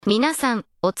皆さん、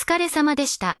お疲れ様で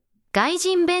した。外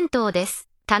人弁当です。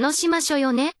楽しましょ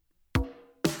よね。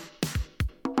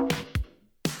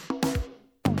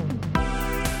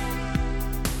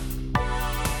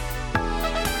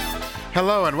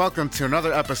Hello and welcome to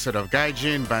another episode of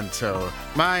Gaijin Bento.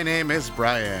 My name is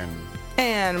Brian.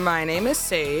 And my name is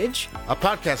Saige. A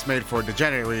podcast made for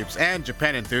degenerate weebs and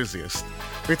Japan enthusiasts.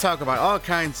 We talk about all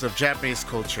kinds of Japanese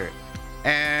culture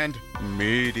and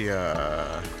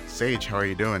media. Saige, how are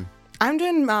you doing? I'm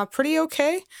doing pretty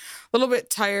okay. A little bit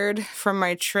tired from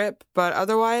my trip, but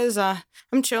otherwise,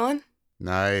 I'm chilling.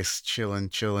 Nice,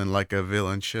 chillin' like a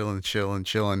villain,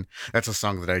 chillin'. That's a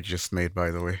song that I just made,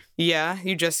 by the way. Yeah,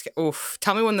 you just, oof.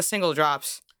 Tell me when the single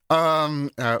drops. When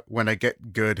I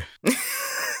get good.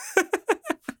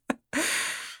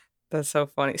 That's so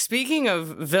funny. Speaking of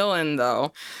villain,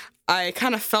 though, I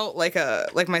kind of felt like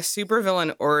my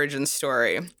supervillain origin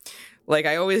story. Like,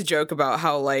 I always joke about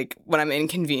how, like, when I'm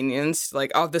inconvenienced,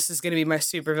 like, oh, this is going to be my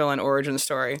supervillain origin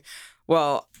story.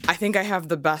 Well, I think I have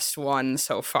the best one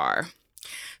so far.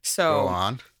 So, Go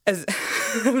on. As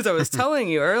I was telling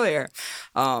you earlier,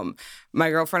 my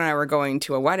girlfriend and I were going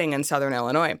to a wedding in Southern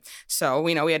Illinois. So,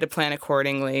 we had to plan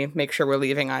accordingly, make sure we're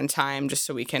leaving on time just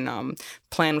so we can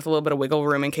plan with a little bit of wiggle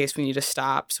room in case we need to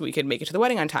stop so we could make it to the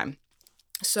wedding on time.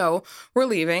 So we're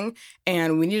leaving,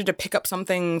 and we needed to pick up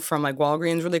something from, like,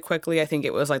 Walgreens really quickly. I think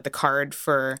it was, like, the card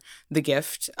for the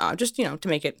gift, just, to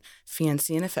make it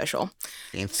fancy and official.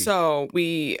 Fancy. So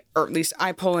or at least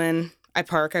I pull in, I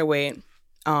park, I wait.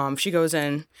 She goes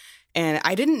in, and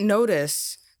I didn't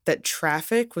notice that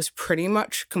traffic was pretty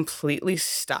much completely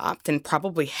stopped and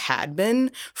probably had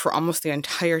been for almost the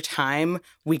entire time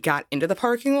we got into the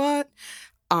parking lot.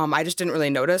 I just didn't really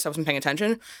notice. I wasn't paying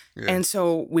attention. Yeah. And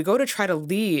so we go to try to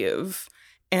leave,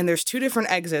 and there's two different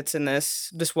exits in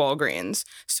this Walgreens.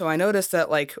 So I noticed that,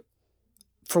 like,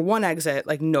 for one exit,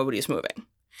 like, nobody's moving.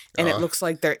 And it looks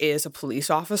like there is a police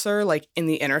officer, like, in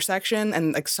the intersection,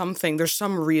 and, like, there's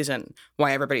some reason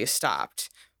why everybody stopped.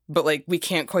 But, like, we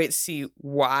can't quite see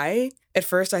why. At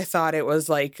first, I thought it was,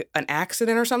 like, an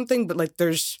accident or something, but, like,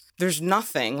 there's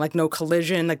nothing, like, no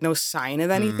collision, like, no sign of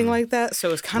anything like that. So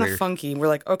it was kind of funky. We're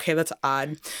like, okay, that's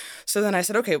odd. So then I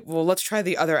said, okay, well, let's try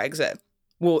the other exit.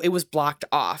 Well, it was blocked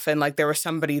off. And, like, there was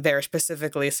somebody there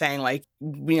specifically saying, like,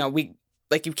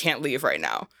 you can't leave right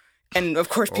now. And, of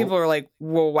course, people are like,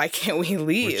 well, why can't we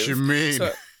leave? What you mean?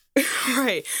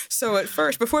 Right. So at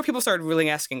first, before people started really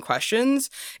asking questions,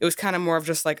 it was kind of more of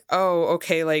just like, oh,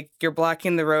 okay, like, you're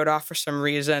blocking the road off for some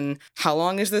reason. How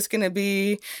long is this going to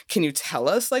be? Can you tell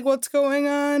us, like, what's going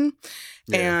on?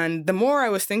 Yeah. And the more I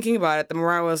was thinking about it, the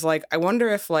more I was like, I wonder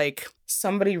if, like,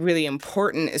 somebody really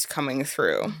important is coming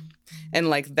through. And,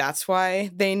 like, that's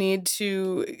why they need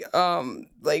to,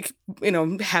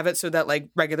 have it so that, like,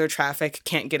 regular traffic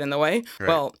can't get in the way. Right.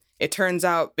 Well, it turns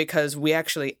out because we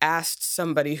actually asked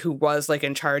somebody who was, like,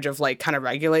 in charge of, like, kind of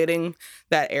regulating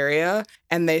that area,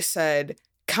 and they said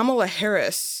Kamala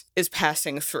Harris is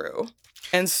passing through.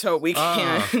 And so we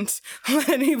can't let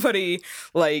anybody,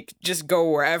 like, just go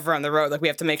wherever on the road. Like, we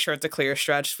have to make sure it's a clear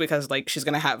stretch because, like, she's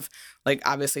going to have, like,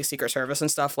 obviously Secret Service and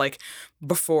stuff, like,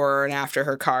 before and after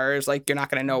her cars. Like, you're not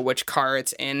going to know which car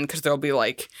it's in because there'll be,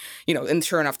 like, and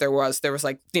sure enough, there was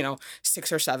like,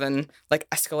 6 or 7, like,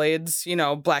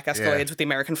 Escalades, black Escalades with the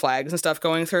American flags and stuff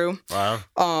going through. Wow.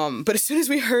 But as soon as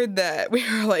we heard that, we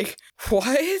were like,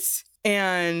 what?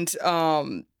 And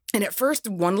at first,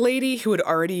 one lady who had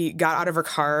already got out of her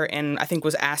car and I think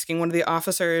was asking one of the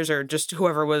officers or just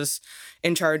whoever was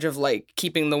in charge of, like,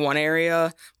 keeping the one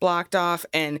area blocked off,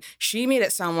 and she made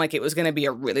it sound like it was going to be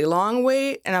a really long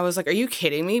wait. And I was like, are you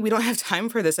kidding me? We don't have time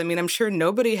for this. I mean, I'm sure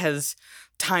nobody has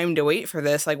time to wait for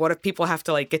this. Like, what if people have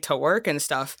to, like, get to work and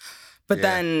stuff? But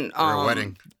then... a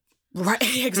wedding. Right,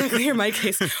 exactly. In my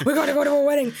case, we got to go to a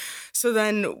wedding. So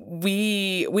then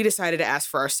we decided to ask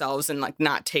for ourselves and, like,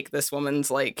 not take this woman's,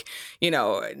 like,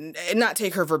 not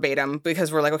take her verbatim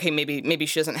because we're like, okay, maybe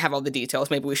she doesn't have all the details.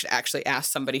 Maybe we should actually ask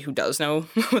somebody who does know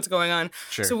what's going on.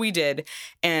 Sure. So we did,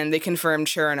 and they confirmed,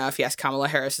 sure enough, yes, Kamala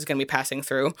Harris is going to be passing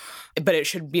through, but it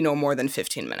should be no more than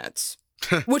 15 minutes.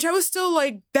 Which I was still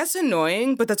like, that's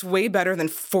annoying, but that's way better than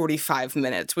 45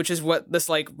 minutes, which is what this,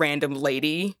 like, random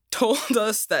lady told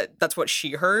us that's what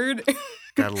she heard.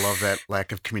 Gotta love that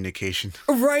lack of communication.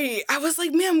 Right. I was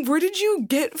like, man, where did you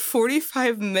get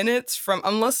 45 minutes from?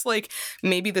 Unless, like,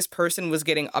 maybe this person was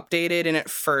getting updated and at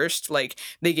first, like,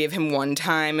 they gave him one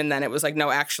time and then it was like,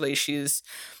 no, actually, she's,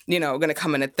 going to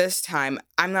come in at this time.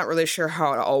 I'm not really sure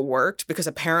how it all worked because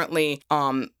apparently,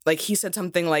 like, he said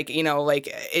something like, like,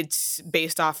 it's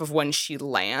based off of when she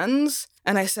lands.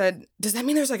 And I said, does that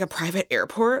mean there's like a private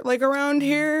airport like around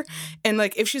here? And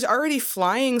like, if she's already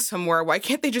flying somewhere, why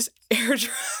can't they just air drive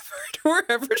her to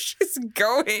wherever she's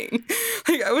going?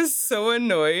 Like, I was so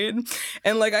annoyed.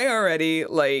 And like, I already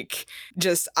like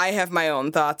I have my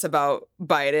own thoughts about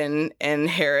Biden and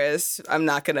Harris. I'm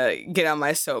not going to get on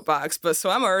my soapbox, but so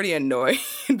I'm already annoyed.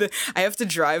 I have to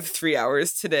drive 3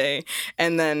 hours today.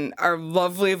 And then our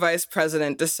lovely vice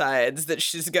president decides that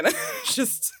she's going to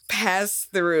just pass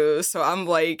through. So I'm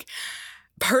like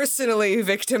personally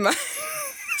victimized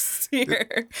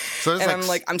here. So and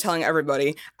I'm telling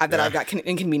everybody that I've got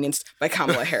inconvenienced by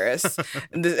Kamala Harris.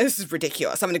 This is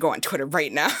ridiculous. I'm going to go on Twitter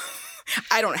right now.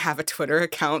 I don't have a Twitter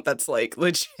account that's like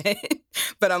legit,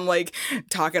 but I'm like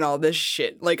talking all this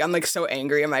shit. Like I'm like so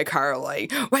angry in my car.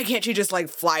 Like, why can't she just like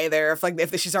fly there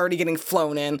if she's already getting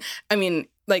flown in? I mean,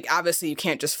 like obviously you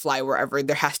can't just fly wherever.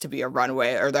 There has to be a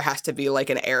runway or there has to be like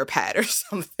an air pad or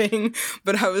something.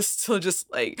 But I was still just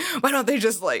like, why don't they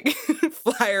just like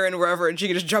fly her in wherever and she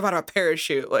can just jump out of a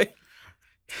parachute? Like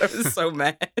I was so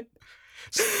mad.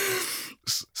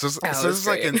 So this is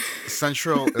like in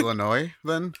central Illinois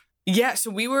then? Yeah, so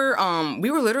we were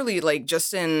literally like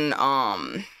just in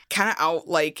kind of out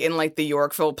like in like the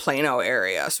Yorkville Plano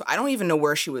area. So I don't even know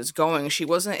where she was going. It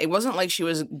wasn't like she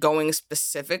was going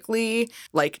specifically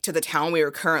like to the town we were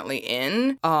currently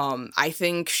in. I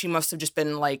think she must have just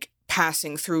been like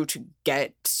passing through to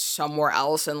get somewhere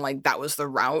else and like that was the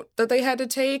route that they had to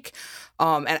take.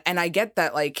 And I get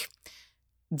that like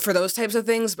for those types of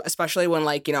things, especially when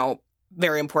like, you know,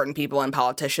 very important people and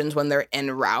politicians when they're en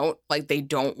route, like they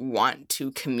don't want to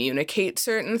communicate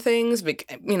certain things,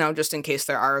 you know, just in case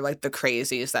there are like the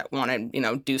crazies that want to, you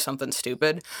know, do something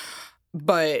stupid.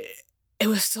 But it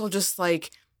was still just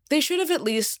like, they should have at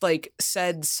least like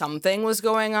said something was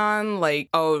going on. Like,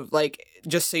 oh, like,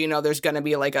 just so you know, there's going to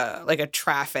be like a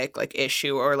traffic like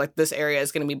issue or like this area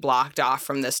is going to be blocked off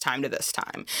from this time to this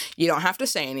time. You don't have to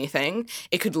say anything.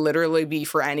 It could literally be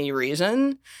for any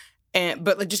reason.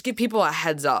 But like, just give people a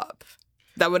heads up.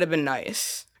 That would have been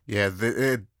nice. Yeah,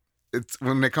 it's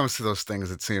when it comes to those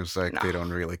things, it seems like they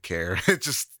don't really care. It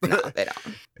just no, they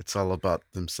don't. It's all about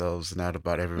themselves, not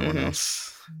about everyone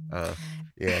else.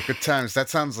 Yeah, good times. That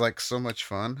sounds like so much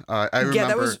fun. I remember, yeah,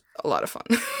 that was a lot of fun.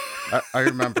 I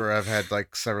remember I've had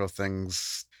like several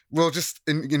things. Well, just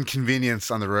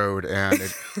inconvenience on the road, and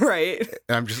right.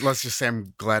 And let's just say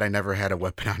I'm glad I never had a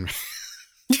weapon on me.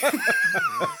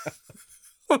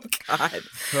 Oh God.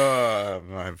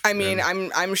 I mean,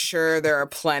 I'm sure there are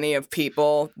plenty of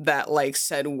people that like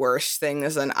said worse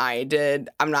things than I did.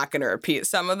 I'm not going to repeat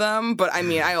some of them, but I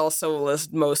mean, I also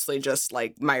was mostly just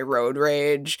like my road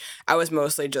rage. I was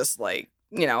mostly just like,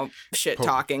 you know, shit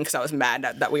talking because I was mad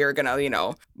that we were gonna, you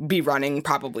know, be running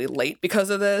probably late because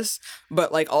of this.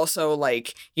 But like also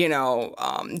like, you know,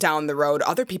 down the road,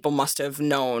 other people must have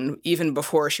known even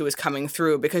before she was coming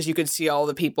through because you could see all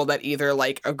the people that either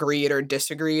like agreed or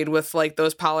disagreed with like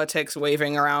those politics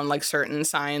waving around like certain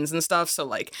signs and stuff. So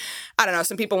like, I don't know,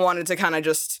 some people wanted to kind of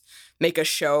just make a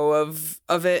show of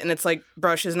it. And it's like,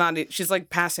 bro, she's like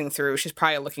passing through. She's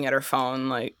probably looking at her phone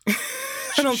like...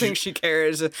 I don't think she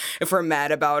cares if we're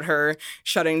mad about her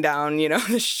shutting down, you know,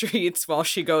 the streets while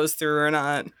she goes through or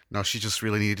not. No, she just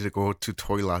really needed to go to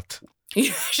toilet.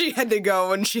 Yeah, she had to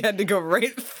go and she had to go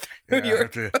right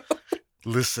through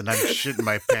Listen, I'm shitting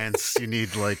my pants. You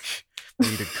need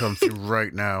to come through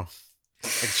right now.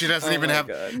 Like she doesn't even have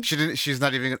God. She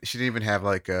didn't even have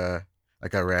like a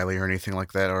rally or anything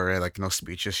like that, or like no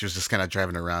speeches. She was just kind of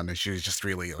driving around and she was just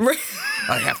really like,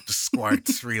 I have to squart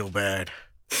real bad.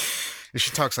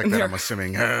 She talks like that, I'm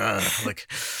assuming. Like,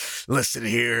 listen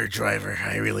here, driver,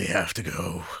 I really have to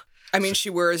go. I mean, she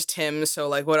wears Tim, so,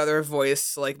 like, what other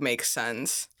voice, like, makes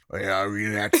sense? Oh, yeah, I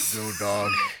really have to go,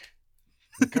 dog.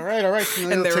 Like, all right.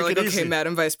 And they were like, okay,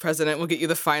 Madam Vice President, we'll get you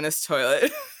the finest toilet.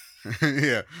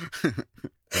 Yeah.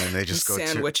 And they just go to...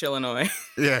 Sandwich, Illinois.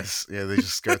 Yes. Yeah, they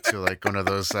just go to, like, one of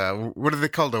those, what are they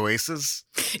called, Oasis?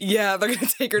 Yeah, they're going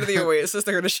to take her to the Oasis.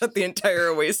 They're going to shut the entire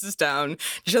Oasis down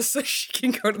just so she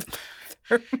can go to the...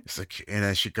 It's like, and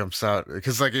then she comes out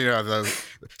because, like, you know,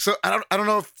 so I don't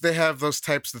know if they have those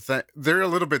types of things. They're a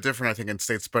little bit different, I think, in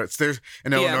states, but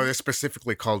in Illinois, they're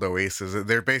specifically called Oasis.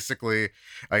 They're basically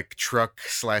like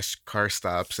truck/car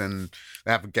stops, and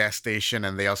they have a gas station,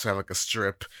 and they also have like a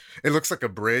strip. It looks like a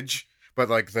bridge, but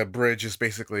like the bridge is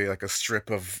basically like a strip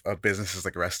of businesses,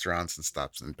 like restaurants and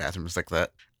stops and bathrooms like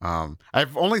that.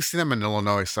 I've only seen them in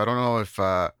Illinois, so I don't know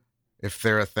if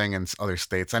they're a thing in other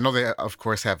states. I know they, of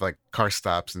course, have like car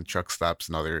stops and truck stops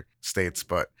in other states,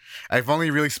 but I've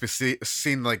only really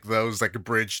seen like those like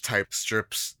bridge type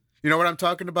strips. You know what I'm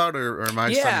talking about, or am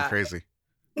I sounding crazy?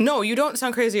 No, you don't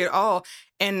sound crazy at all.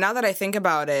 And now that I think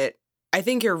about it, I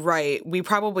think you're right. We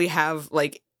probably have,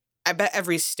 like, I bet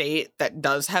every state that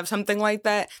does have something like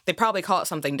that, they probably call it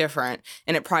something different,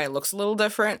 and it probably looks a little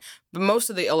different. But most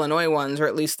of the Illinois ones, or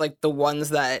at least, like, the ones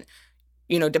that,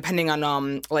 you know, depending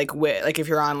on, like if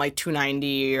you're on, like,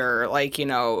 290 or, like, you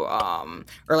know,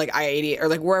 or, like, I-80 or,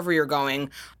 like, wherever you're going,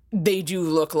 they do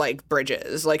look like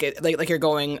bridges, like you're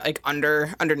going like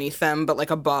underneath them, but like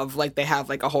above, like they have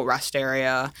like a whole rest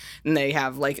area, and they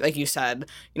have like you said,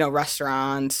 you know,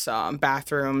 restaurants,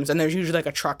 bathrooms, and there's usually like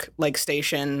a truck like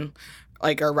station,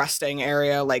 like a resting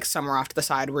area, like somewhere off to the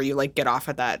side where you like get off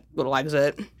at that little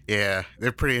exit. Yeah,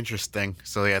 they're pretty interesting.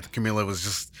 So yeah,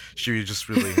 Camila she just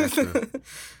really had to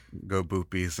go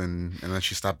boopies, and then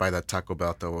she stopped by that Taco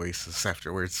Bell at the Oasis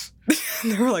afterwards.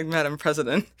 They were like, Madam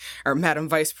President, or Madam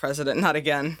Vice President, not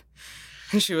again.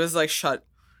 And she was like, shut.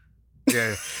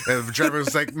 Yeah, and the driver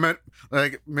was like,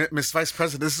 Miss Vice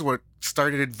President, this is what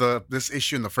started this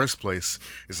issue in the first place.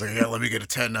 He's like, yeah, let me get a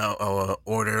 10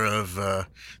 order of the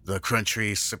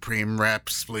Crunchy Supreme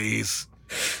Wraps, please.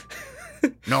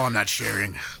 No, I'm not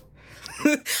sharing.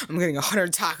 I'm getting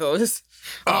 100 tacos.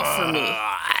 All for me.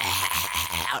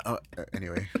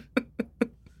 Anyway.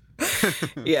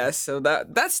 Yeah, so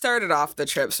that started off the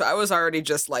trip. So I was already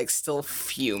just like still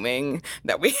fuming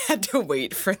that we had to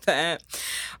wait for that.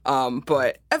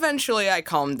 But eventually I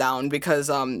calmed down because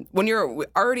when you're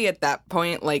already at that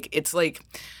point, like it's like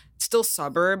still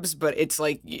suburbs, but it's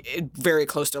like very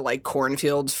close to like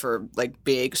cornfields for like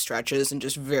big stretches and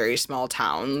just very small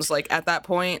towns like at that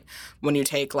point when you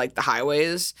take like the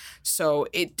highways. So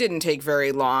it didn't take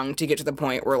very long to get to the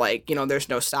point where like, you know, there's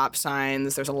no stop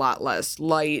signs, there's a lot less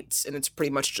lights, and it's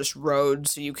pretty much just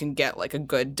roads, so you can get like a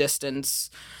good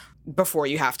distance before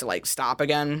you have to like stop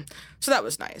again. So that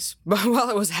was nice. But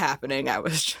while it was happening, I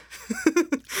was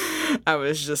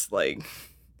just like,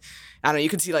 I don't know, you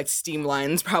could see like steam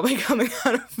lines probably coming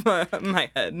out of my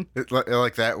head.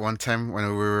 Like that one time when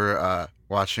we were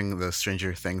watching the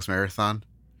Stranger Things marathon,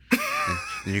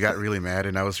 and you got really mad,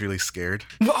 and I was really scared.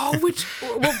 Oh,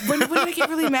 when did I get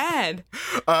really mad?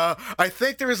 I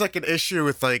think there was like an issue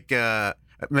with like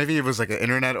maybe it was like an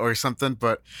internet or something,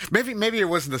 but maybe it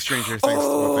wasn't the Stranger Things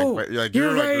thing. But like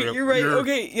you're right.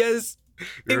 Okay, yes.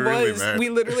 It was. Really, we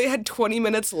literally had 20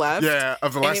 minutes left. Yeah,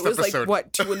 of the last episode. And it was like,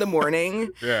 what, 2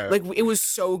 a.m? Yeah. Like, it was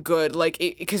so good. Like,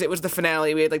 because it was the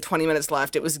finale. We had like 20 minutes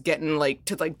left. It was getting like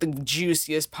to like the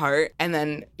juiciest part. And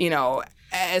then, you know,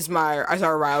 as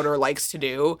our router likes to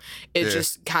do, it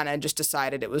just kind of just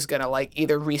decided it was going to like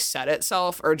either reset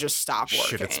itself or just stop working.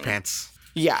 Shit its pants.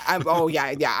 Yeah. I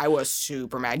was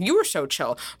super mad. You were so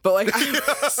chill, but like I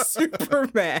was super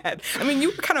mad. I mean, you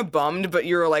were kind of bummed, but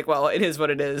you were like, "Well, it is what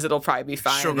it is. It'll probably be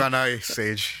fine." Shogunai,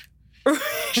 Saige.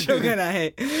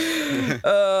 Shogunai.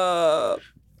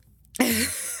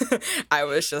 I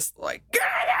was just like,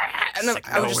 and then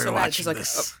I was just so mad. She's like,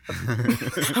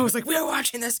 I was like, we are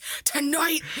watching this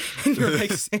tonight, and you're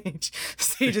like,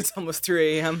 Saige, it's almost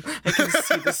 3 a.m. I can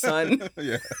see the sun.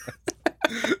 Yeah.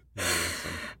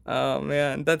 Oh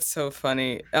man, that's so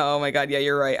funny. Oh my god, yeah,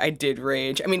 you're right. I did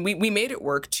rage. I mean, we made it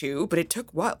work too, but it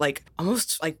took what, like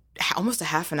almost a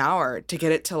half an hour to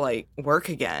get it to like work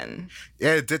again.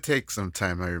 Yeah, it did take some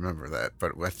time. I remember that,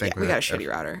 but I think we got a shitty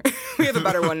router. We have a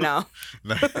better one now.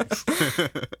 Nice.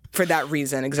 For that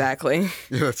reason, exactly.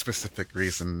 Yeah, that specific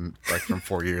reason, like from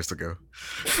 4 years ago.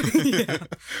 Yeah.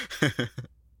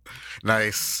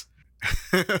 Nice.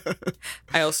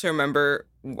 I also remember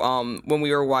when we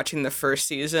were watching the first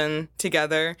season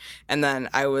together, and then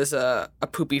I was a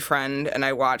poopy friend, and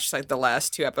I watched like the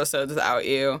last 2 episodes without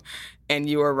you, and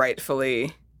you were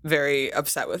rightfully very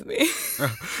upset with me.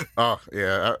 Oh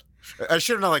yeah, I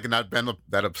should have not been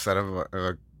that upset of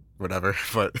whatever,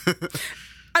 but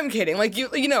I'm kidding. Like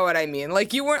you know what I mean.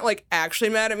 Like you weren't like actually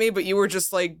mad at me, but you were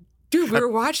just like, dude, we were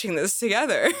watching this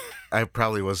together. I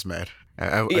probably was mad.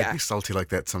 I'd be salty like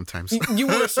that sometimes. You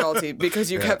were salty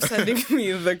because you kept sending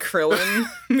me the Krillin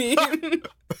meme.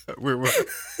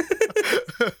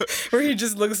 Where he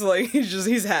just looks like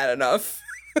he's had enough.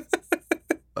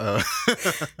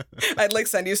 I'd like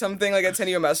send you something, like I'd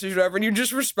send you a message or whatever, and you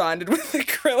just responded with the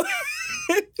Krillin.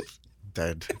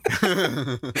 Dead.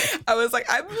 I was like,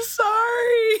 I'm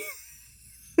sorry.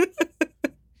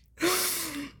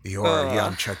 You are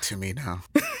Yamcha to me now.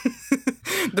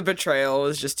 The betrayal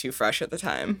was just too fresh at the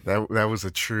time. That was a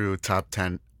true top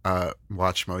 10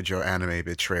 Watch Mojo anime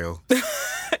betrayal.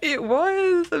 It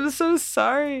was. I'm so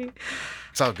sorry.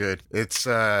 It's all good. It's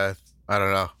I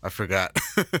don't know. I forgot.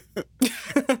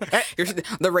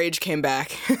 The rage came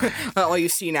back. All you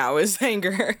see now is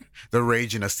anger. The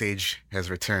rage in a Saige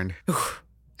has returned. Ooh,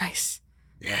 nice.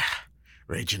 Yeah.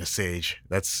 Raging a Saige.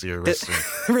 That's your wrestler.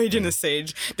 Raging a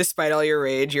Saige. Despite all your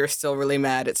rage, you're still really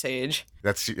mad at Saige.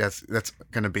 That's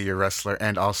gonna be your wrestler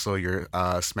and also your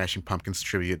Smashing Pumpkins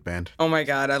tribute band. Oh my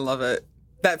god, I love it.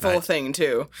 That full thing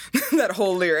too. That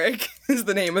whole lyric is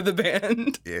the name of the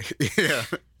band. Yeah.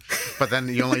 But then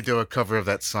you only do a cover of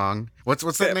that song. What's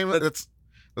that name? What's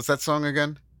that song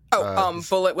again?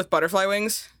 Bullet with Butterfly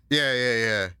Wings.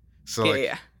 Yeah. So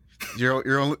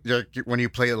you're only when you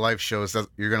play live shows,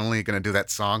 you're only gonna do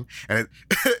that song, and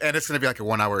it's gonna be like a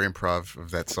 1 hour improv of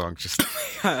that song, just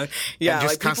yeah, and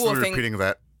just constantly repeating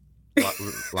that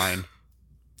line.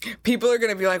 People are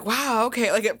gonna be like, "Wow,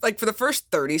 okay." Like for the first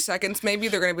 30 seconds, maybe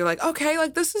they're gonna be like, "Okay,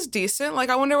 like this is decent. Like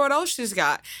I wonder what else she's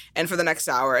got." And for the next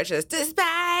hour, it's just,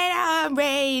 "Despite our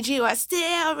rage, you are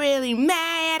still really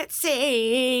mad at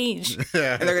Saige."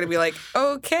 Yeah. And they're gonna be like,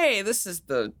 "Okay, this is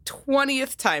the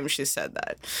 20th time she said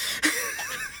that."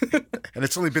 And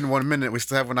it's only been 1 minute. We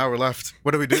still have 1 hour left.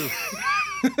 What do we do?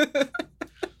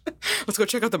 Let's go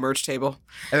check out the merch table.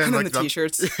 And then, the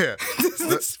t-shirts. Yeah.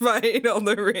 Despite all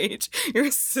the rage,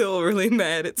 you're still really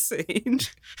mad at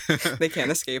Saige. They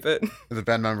can't escape it. The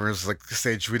band member is like,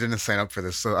 Saige, we didn't sign up for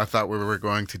this, so I thought we were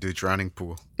going to do Drowning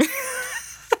Pool.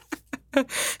 And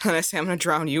I say, I'm going to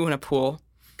drown you in a pool.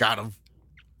 Got him.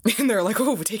 And they're like,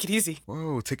 oh, take it easy.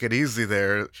 Whoa, take it easy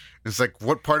there. It's like,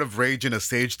 what part of Raging a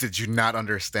Saige did you not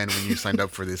understand when you signed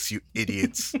up for this, you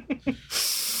idiots?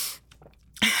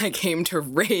 I came to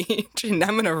rage, and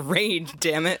I'm gonna rage,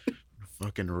 damn it.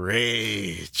 Fucking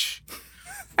rage.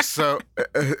 So,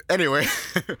 anyway,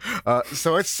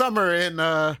 so it's summer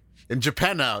in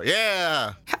Japan now.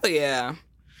 Yeah. Hell yeah.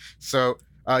 So,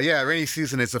 rainy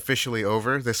season is officially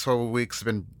over. This whole week's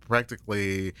been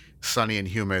practically sunny and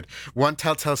humid. One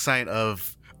telltale sign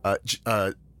of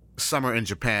summer in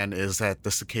Japan is that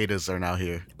the cicadas are now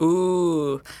here.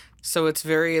 Ooh, so it's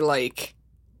very,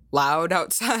 loud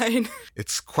outside.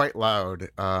 It's quite loud.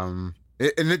 And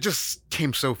it just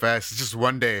came so fast. It's just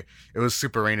one day it was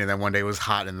super rainy, and then one day it was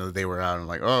hot, and they were out. And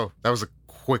like, oh, that was a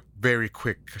very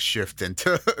quick shift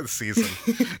into the season.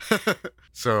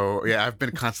 So yeah, I've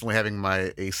been constantly having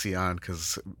my AC on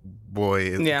because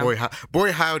boy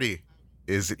howdy,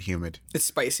 is it humid. It's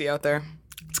spicy out there.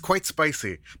 It's quite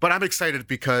spicy, but I'm excited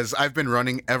because I've been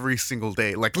running every single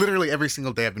day. Like literally every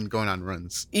single day I've been going on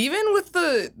runs. Even with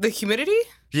the humidity?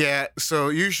 Yeah, so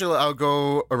usually I'll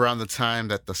go around the time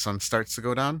that the sun starts to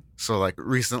go down. So like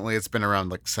recently it's been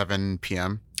around 7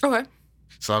 p.m. Okay.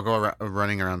 So I'll go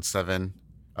running around 7.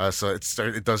 So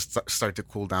it does start to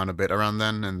cool down a bit around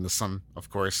then, and the sun, of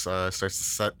course, starts to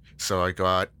set. So I go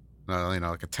out,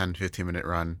 like a 10, 15-minute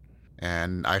run,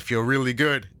 and I feel really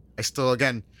good. I still,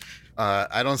 again,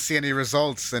 I don't see any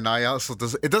results, and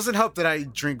it doesn't help that I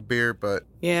drink beer, but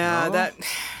yeah, that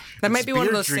might be one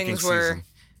of those things where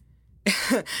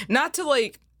not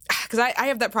to because I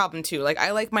have that problem too.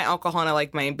 I like my alcohol and I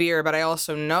like my beer, but I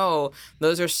also know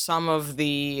those are some of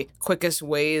the quickest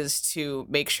ways to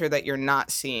make sure that you're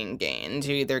not seeing gains.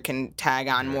 You either can tag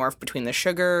on more between the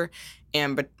sugar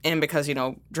and because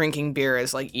drinking beer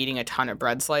is like eating a ton of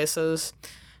bread slices.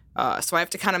 So I have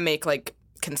to kind of make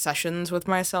concessions with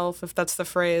myself, if that's the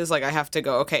phrase. I have to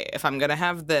go, okay, if I'm gonna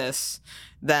have this,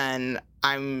 then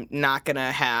I'm not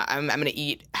gonna I'm gonna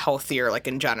eat healthier,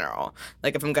 in general.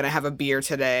 If I'm gonna have a beer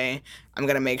today, I'm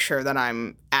gonna make sure that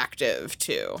I'm active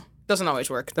too. Doesn't always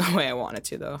work the way I want it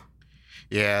to, though.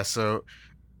 Yeah, so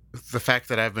the fact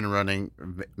that I've been running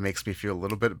makes me feel a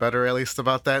little bit better, at least,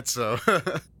 about that. So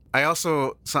I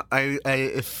also,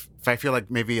 if I feel like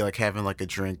maybe having a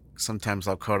drink, sometimes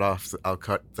I'll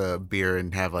cut the beer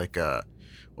and have a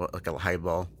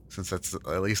highball, since that's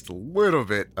at least a little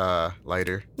bit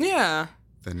lighter. Yeah.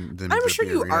 Than I'm sure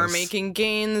you beer are is. making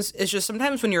gains. It's just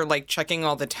sometimes when you're checking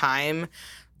all the time,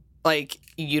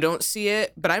 you don't see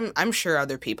it, but I'm sure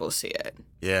other people see it.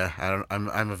 Yeah,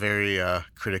 I'm a very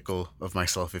critical of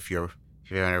myself. If you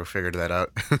ever figured that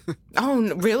out.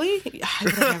 Oh, really? I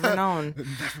would have never known. Never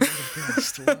would have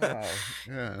guessed. Wow.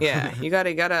 Yeah. Yeah, you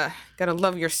gotta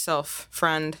love yourself,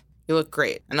 friend. You look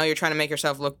great. I know you're trying to make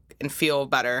yourself look and feel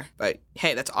better, but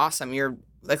hey, that's awesome. You're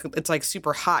it's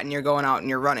super hot and you're going out and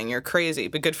you're running. You're crazy,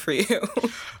 but good for you.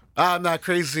 I'm not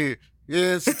crazy.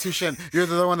 Institution. You're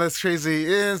the one that's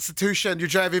crazy. Institution. You're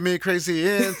driving me crazy.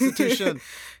 Institution.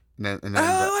 And then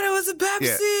it was a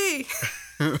Pepsi.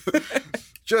 Yeah.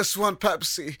 Just one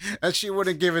Pepsi, and she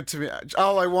wouldn't give it to me.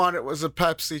 All I wanted was a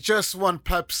Pepsi, just one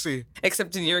Pepsi.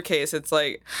 Except in your case, it's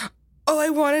all I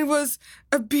wanted was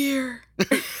a beer.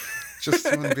 Just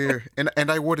one beer, and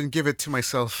I wouldn't give it to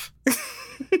myself.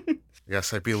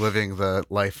 Yes, I'd be living the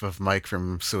life of Mike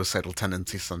from Suicidal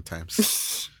Tendencies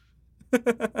sometimes.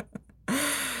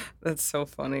 That's so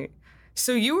funny.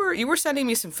 So you were sending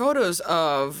me some photos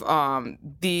of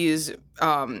these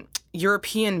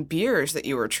European beers that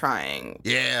you were trying.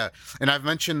 Yeah, and I've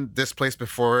mentioned this place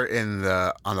before on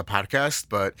the podcast,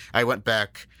 but I went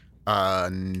back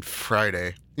on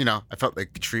Friday. You know, I felt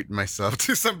like treating myself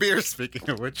to some beer, speaking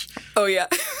of which. Oh, yeah.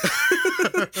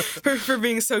 for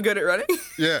being so good at running?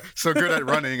 Yeah, so good at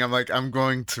running. I'm like, I'm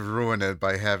going to ruin it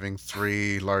by having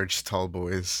 3 large tall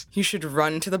boys. You should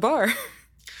run to the bar.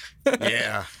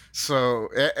 Yeah. So,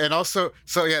 and also,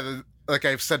 so yeah, like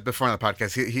I've said before on the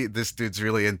podcast, this dude's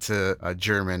really into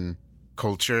German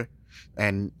culture.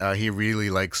 And he really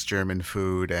likes German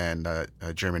food and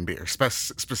German beer,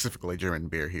 specifically German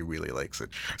beer. He really likes it.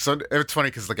 So it's funny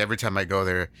because like every time I go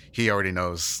there, he already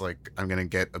knows like I'm gonna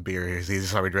get a beer. He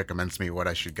just already recommends me what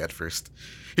I should get first.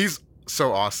 He's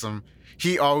so awesome.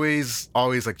 He always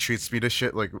like treats me to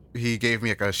shit. Like he gave me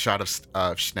like a shot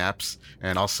of schnapps,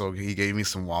 and also he gave me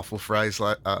some waffle fries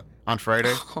on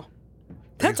Friday. Oh,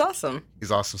 that's awesome.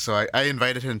 He's awesome. So I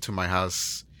invited him to my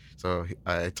house. So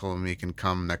I told him he can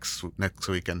come next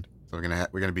weekend. So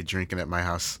we're gonna be drinking at my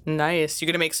house. Nice. You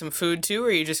gonna make some food too, or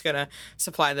are you just gonna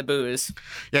supply the booze?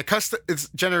 Yeah,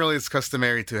 it's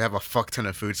customary to have a fuck ton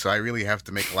of food. So I really have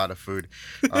to make a lot of food.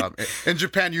 In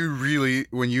Japan,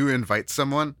 when you invite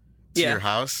someone to your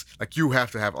house, like you have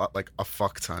to have like a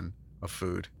fuck ton of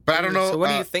food. But I don't know. So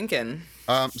what are you thinking?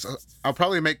 So I'll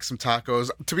probably make some tacos.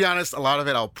 To be honest, a lot of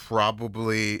it I'll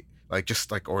probably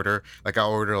order. Like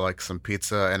I'll order like some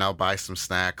pizza and I'll buy some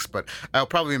snacks, but I'll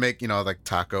probably make, like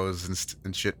tacos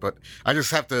and shit. But I just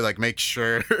have to like make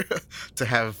sure to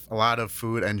have a lot of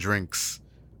food and drinks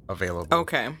available.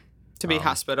 Okay. To be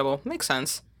hospitable. Makes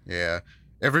sense. Yeah.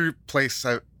 Every place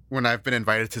when I've been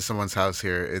invited to someone's house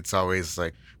here, it's always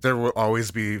like there will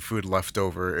always be food left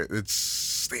over.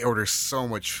 They order so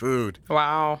much food.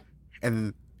 Wow.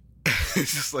 And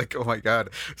it's just like, oh my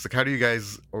God. It's like, how do you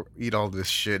guys eat all this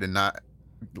shit and not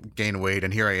gain weight?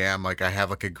 And here I am, like I have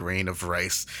like a grain of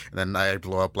rice, and then I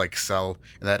blow up like Cell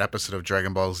in that episode of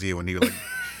Dragon Ball Z when he like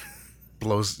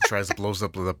tries to blows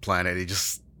up the planet. He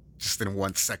just in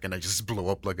 1 second I just blow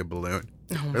up like a balloon.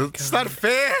 Oh my It's God. not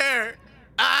fair.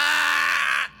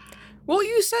 Well,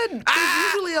 you said there's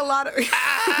usually a lot of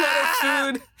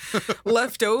food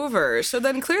left over. So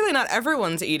then clearly not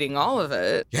everyone's eating all of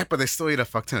it. Yeah, but they still eat a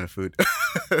fuck ton of food.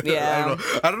 Yeah.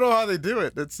 I don't know how they do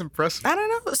it. It's impressive. I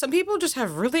don't know. Some people just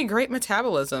have really great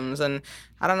metabolisms, and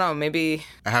I don't know, maybe...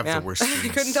 I have the worst genes. I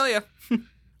couldn't tell you.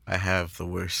 I have the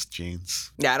worst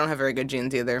genes. Yeah, I don't have very good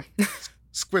genes either.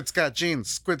 Squid's got genes.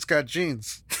 Squid's got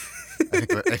genes.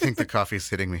 I think the coffee's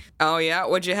hitting me. Oh, yeah?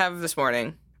 What'd you have this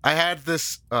morning? I had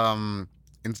this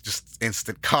just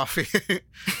instant coffee.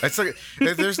 It's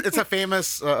a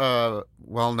famous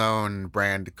well-known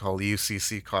brand called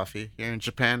UCC coffee here in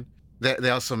Japan.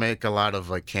 They also make a lot of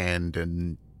like canned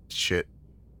and shit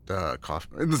coffee.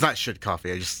 It's not shit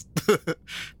coffee.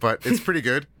 But it's pretty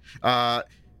good.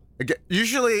 Again,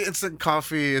 usually instant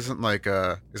coffee isn't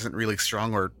really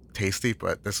strong or tasty,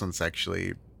 but this one's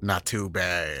actually not too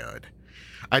bad.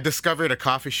 I discovered a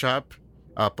coffee shop,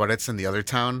 but it's in the other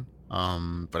town.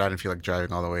 But I didn't feel like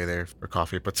driving all the way there for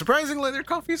coffee. But surprisingly, their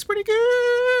coffee is pretty good.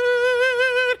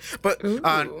 But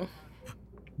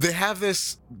they have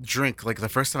this drink. Like the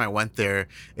first time I went there,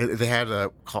 they had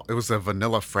it was a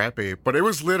vanilla frappe, but it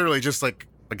was literally just it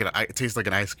tastes like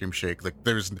an ice cream shake. Like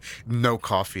there's no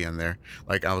coffee in there.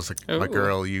 Like I was like, my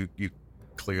girl, you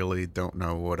clearly don't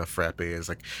know what a frappe is.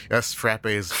 Like, yes, frappe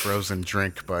is frozen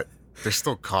drink, but there's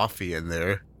still coffee in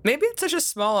there. Maybe it's such a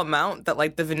small amount that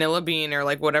like the vanilla bean or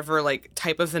like whatever like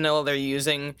type of vanilla they're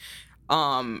using,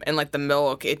 and like the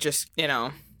milk, it just,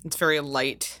 it's very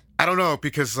light. I don't know,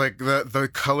 because like the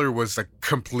color was like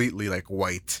completely like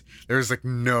white. There's like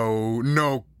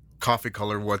no coffee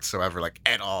color whatsoever, like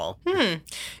at all.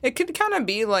 It could kind of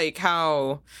be like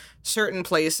how certain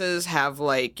places have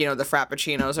like, the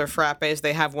frappuccinos or frappes,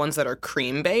 they have ones that are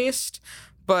cream based,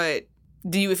 but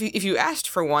if you asked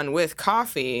for one with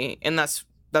coffee and that's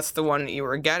the one you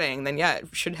were getting, then yeah, it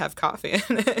should have coffee in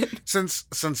it.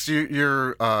 Since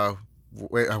you're a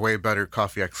way better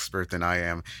coffee expert than I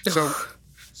am,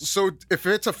 so if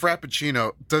it's a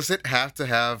frappuccino, does it have to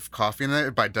have coffee in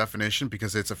it by definition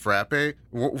because it's a frappe?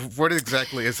 What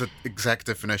exactly is the exact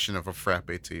definition of a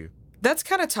frappe to you? That's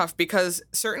kind of tough because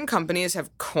certain companies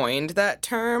have coined that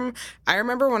term. I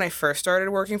remember when I first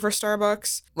started working for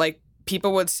Starbucks, like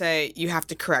people would say you have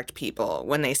to correct people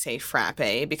when they say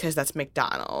frappe because that's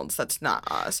McDonald's. That's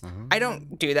not us. Mm-hmm. I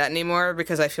don't do that anymore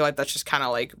because I feel like that's just kind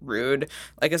of like rude.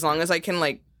 Like as long as I can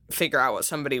like figure out what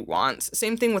somebody wants.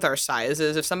 Same thing with our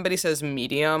sizes. If somebody says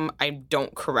medium, I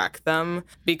don't correct them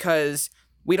because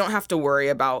we don't have to worry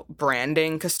about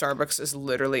branding because Starbucks is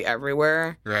literally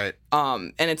everywhere. Right.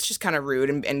 And it's just kind of rude,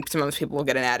 and sometimes people will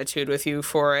get an attitude with you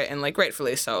for it, and like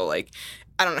rightfully so. Like,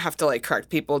 I don't have to like correct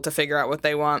people to figure out what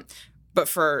they want. But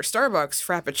for Starbucks,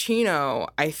 Frappuccino,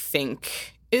 I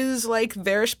think, is like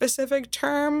their specific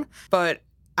term. But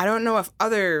I don't know if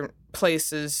other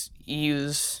places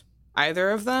use either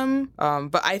of them.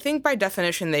 But I think by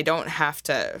definition, they don't have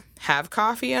to have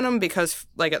coffee in them because,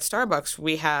 like, at Starbucks,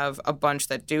 we have a bunch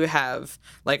that do have,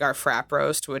 like, our frap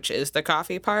roast, which is the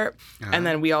coffee part. Uh-huh. And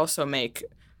then we also make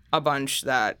a bunch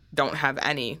that don't have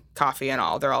any coffee at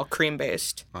all. They're all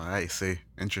cream-based. Oh, I see.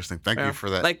 Interesting. Thank you for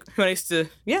that. Like, when I used to...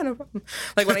 Yeah, no problem.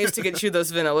 Like, when I used to get you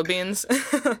those vanilla beans.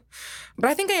 But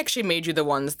I think I actually made you the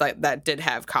ones that did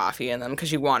have coffee in them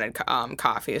because you wanted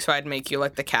coffee. So I'd make you,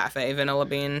 like, the cafe vanilla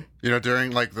bean. You know,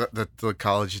 during, like, the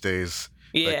college days...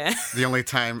 Yeah. Like, the only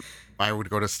time I would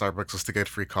go to Starbucks was to get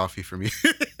free coffee from you.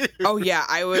 Oh yeah,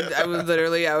 I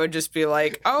would just be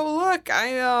like, oh look,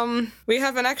 we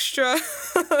have an extra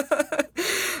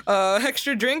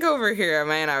extra drink over here.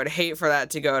 Man, I would hate for that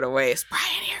to go to waste.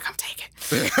 Brian, here, come take it.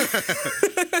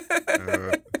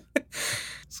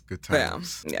 It's good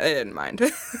times. Yeah, they didn't mind.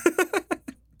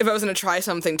 If I was gonna try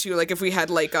something too, like if we had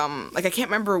like I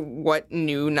can't remember what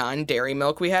new non-dairy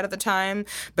milk we had at the time,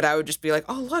 but I would just be like,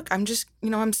 oh look, I'm just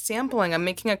I'm sampling, I'm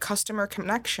making a customer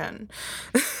connection.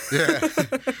 Yeah,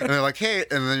 and they're like, hey,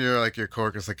 and then you're like your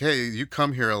coworker's like, hey, you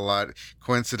come here a lot,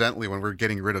 coincidentally, when we're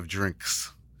getting rid of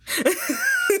drinks.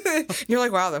 You're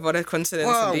like, wow, what a coincidence!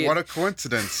 Wow, indeed. what a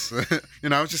coincidence!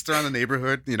 I was just around the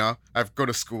neighborhood. I go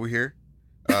to school here.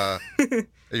 Are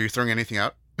you throwing anything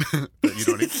out that you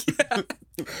don't eat? Yeah.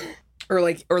 Or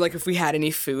like if we had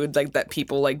any food like that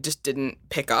people like just didn't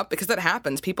pick up, because that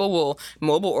happens. People will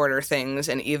mobile order things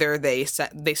and either they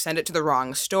send it to the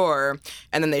wrong store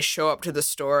and then they show up to the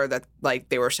store that like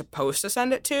they were supposed to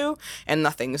send it to and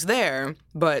nothing's there.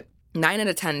 But 9 out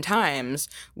of 10 times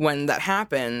when that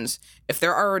happens, if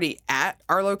they're already at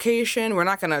our location, we're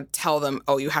not going to tell them,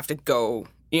 oh, you have to go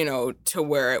to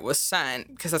where it was sent,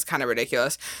 because that's kind of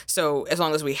ridiculous. So as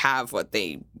long as we have what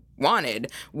they wanted,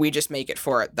 we just make it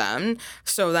for it then.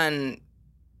 So then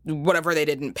whatever they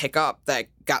didn't pick up that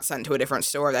got sent to a different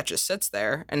store, that just sits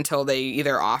there until they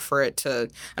either offer it to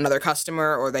another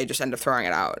customer or they just end up throwing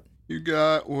it out. You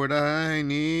got what I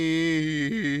need.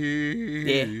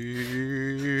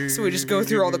 Yeah. So we just go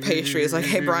through all the pastries. Like,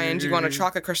 hey, Brian, do you want a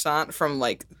chocolate croissant from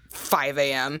like 5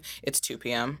 a.m.? It's 2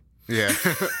 p.m. Yeah.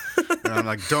 And I'm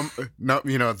like,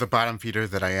 the bottom feeder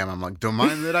that I am, I'm like, don't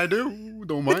mind that I do.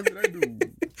 Don't mind that I do.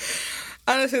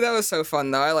 Honestly, that was so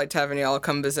fun, though. I liked having y'all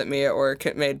come visit me at work.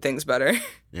 It made things better.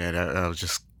 Yeah, that'll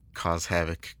just cause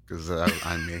havoc because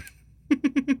I'm me.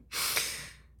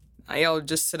 Y'all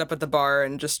just sit up at the bar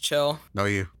and just chill. No,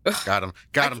 you. Got him.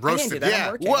 Roasted.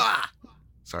 Yeah. Wah!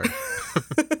 Sorry.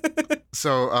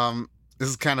 So, this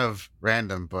is kind of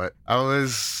random, but I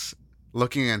was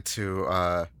looking into,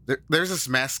 there's this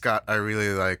mascot I really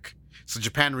like. So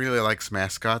Japan really likes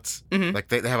mascots. Mm-hmm. Like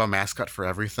they have a mascot for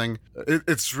everything.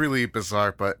 It's really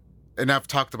bizarre, and I've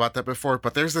talked about that before,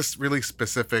 but there's this really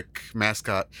specific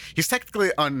mascot. He's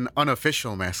technically an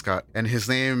unofficial mascot, and his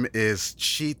name is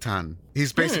Cheetan.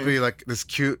 He's basically like this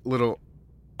cute little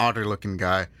otter-looking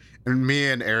guy. And me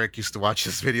and Eric used to watch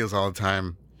his videos all the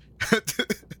time.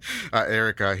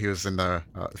 Eric, he was in the,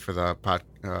 for the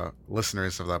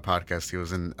listeners of that podcast, he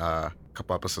was in a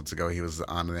couple episodes ago. He was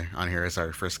on here as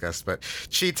our first guest. But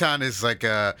Cheetan is like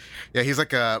he's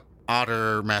like a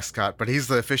otter mascot, but he's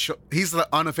the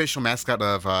unofficial mascot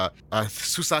of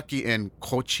Susaki in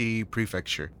Kochi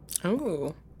Prefecture.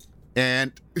 Oh.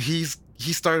 And he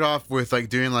started off with like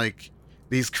doing like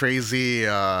these crazy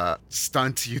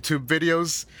stunt YouTube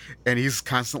videos, and he's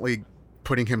constantly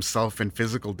putting himself in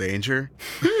physical danger.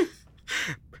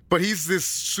 But he's this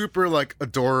super like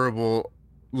adorable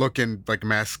looking like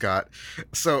mascot.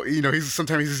 So he's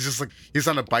just like he's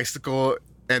on a bicycle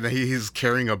and then he's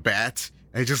carrying a bat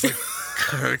and he just like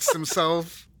hurts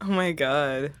himself. Oh my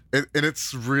god. And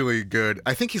it's really good.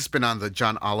 I think he's been on the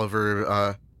John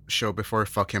Oliver show before.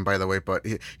 Fuck him, by the way, but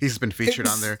he's been featured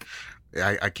on there.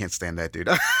 I can't stand that dude.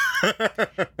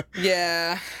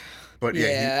 Yeah. But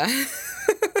yeah.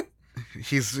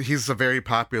 He's a very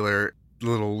popular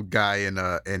little guy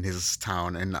in his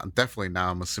town, and definitely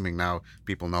now I'm assuming now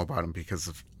people know about him because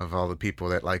of all the people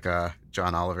that like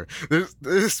John Oliver.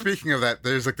 There's speaking of that,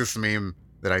 there's like this meme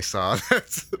that I saw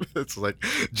that's like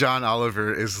John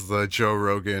Oliver is the Joe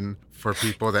Rogan for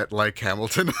people that like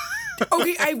Hamilton.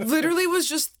 Okay, I literally was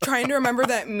just trying to remember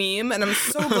that meme, and I'm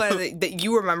so glad that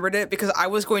you remembered it because I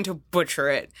was going to butcher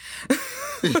it.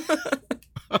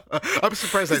 I'm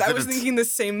surprised I didn't. I was thinking the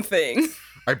same thing.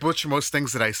 I butcher most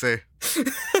things that I say.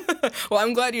 Well,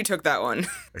 I'm glad you took that one.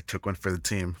 I took one for the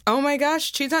team. Oh my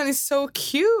gosh, Cheetan is so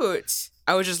cute.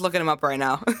 I was just looking him up right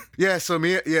now. Yeah, so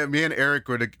me and Eric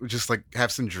would just like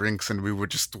have some drinks and we would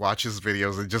just watch his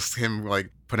videos and just him like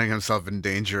putting himself in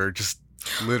danger, just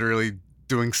literally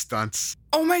doing stunts.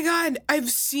 Oh my god, I've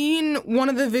seen one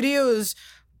of the videos.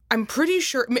 I'm pretty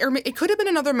sure, or it could have been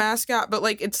another mascot, but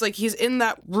like it's like he's in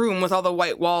that room with all the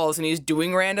white walls and he's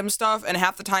doing random stuff, and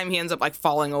half the time he ends up like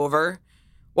falling over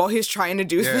while he's trying to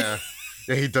do things.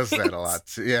 Yeah, he does that a lot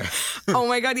too. Yeah. Oh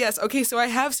my god, yes. Okay, so I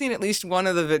have seen at least one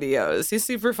of the videos. He's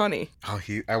super funny. Oh,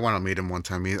 I want to meet him one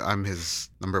time. I'm his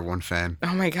number one fan.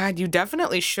 Oh my god, you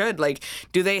definitely should. Like,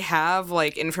 do they have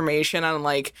like information on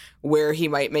like where he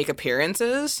might make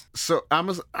appearances? So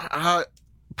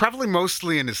probably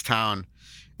mostly in his town.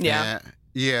 Yeah.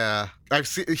 Yeah, I've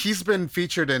seen he's been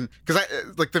featured in because I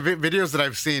like the videos that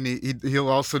I've seen. He'll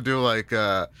also do like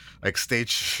stage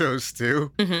shows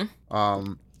too.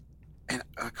 Mm-hmm. And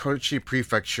Kochi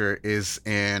Prefecture is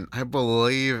in, I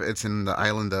believe it's in the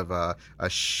island of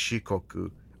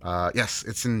Shikoku. Yes,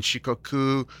 it's in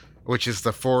Shikoku, which is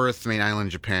the fourth main island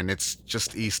in Japan. It's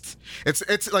just east.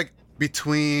 It's like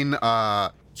between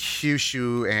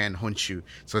Kyushu and Honshu.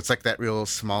 So it's like that real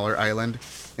smaller island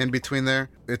in between there.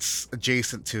 It's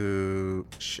adjacent to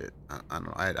I don't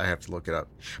know. I have to look it up.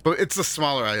 But it's a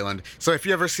smaller island. So if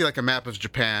you ever see like a map of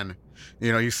Japan,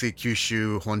 you see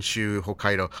Kyushu, Honshu,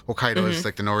 Hokkaido. Hokkaido is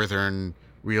like the northern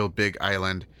real big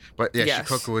island. But yeah, yes.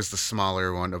 Shikoku is the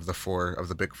smaller one of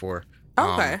the big four.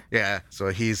 Okay. Yeah, so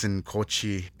he's in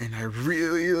Kochi, and I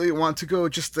really, really want to go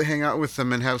just to hang out with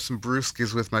him and have some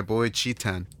brewskis with my boy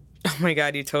Cheetan. Oh my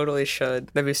god, you totally should.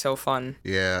 That'd be so fun.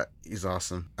 Yeah, he's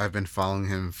awesome. I've been following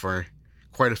him for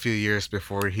quite a few years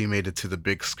before he made it to the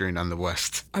big screen on the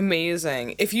West.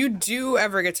 Amazing. If you do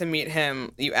ever get to meet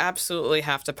him, you absolutely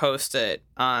have to post it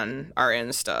on our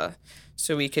Insta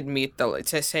so we could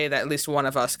to say that at least one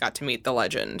of us got to meet the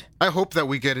legend. I hope that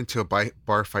we get into a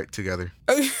bar fight together.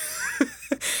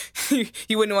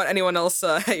 You wouldn't want anyone else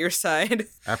at your side?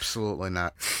 Absolutely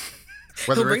not.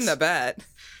 He'll bring the bat.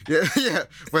 Yeah.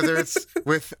 Whether it's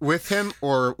with him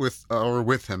or with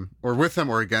him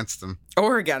or against him.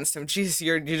 Or against him. Jeez,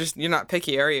 you're not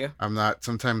picky, are you? I'm not.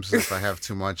 Sometimes if I have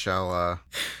too much, I'm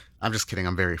just kidding.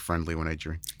 I'm very friendly when I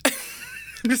drink.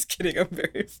 I'm just kidding. I'm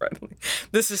very friendly.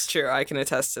 This is true. I can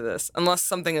attest to this. Unless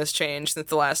something has changed since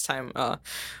the last time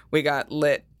we got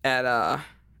lit at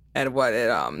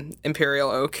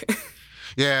Imperial Oak.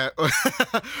 Yeah.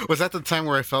 Was that the time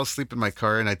where I fell asleep in my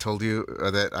car and I told you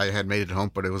that I had made it home,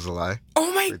 but it was a lie?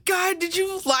 Oh my god, did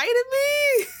you lie to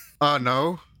me?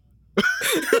 No.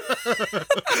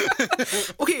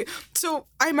 Okay, so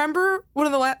I remember one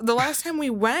of the last time we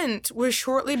went was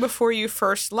shortly before you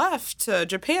first left to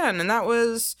Japan, and that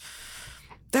was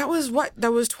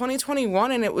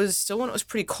 2021, and it was still when it was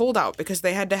pretty cold out because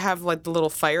they had to have like the little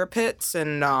fire pits,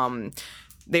 and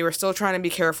they were still trying to be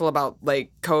careful about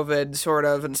like COVID sort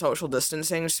of and social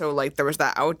distancing. So like there was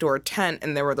that outdoor tent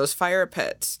and there were those fire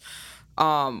pits.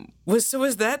 Was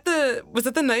that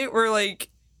the night where like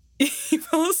you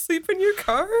fell asleep in your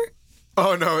car?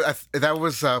 Oh no, that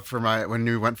was when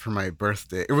we went for my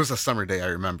birthday. It was a summer day. I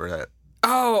remember that.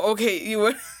 Oh, okay. You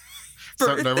went.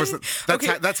 So that wasn't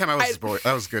that time I was bored.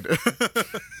 That was good.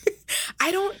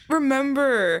 I don't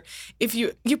remember if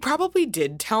you probably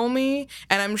did tell me,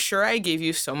 and I'm sure I gave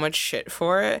you so much shit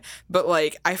for it, but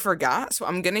like I forgot, so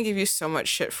I'm gonna give you so much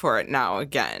shit for it now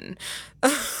again.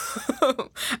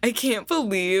 I can't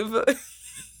believe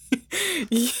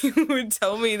you would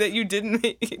tell me that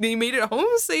you made it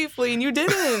home safely and you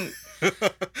didn't.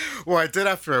 Well, I did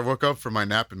after I woke up from my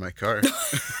nap in my car.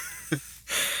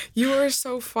 You are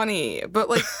so funny, but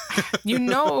like,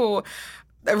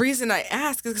 the reason I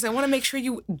ask is because I want to make sure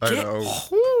you get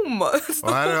home. That's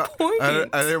the whole point.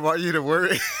 I didn't want you to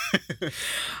worry.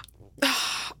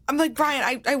 I'm like,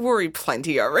 Brian, I worry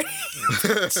plenty already.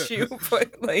 It's you,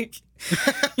 but like,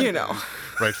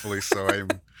 Rightfully so. I'm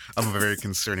a very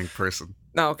concerning person.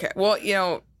 Okay.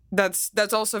 Well,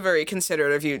 that's also very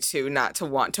considerate of you too, not to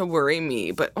want to worry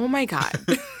me, but oh my God.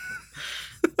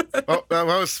 Oh, that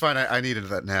was fun. I needed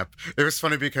that nap. It was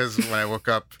funny because when I woke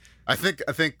up, I think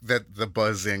that the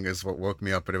buzzing is what woke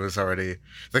me up, but it was already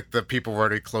like the people were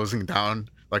already closing down,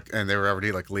 and they were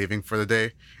already like leaving for the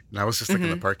day, and I was just like in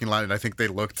the parking lot, and I think they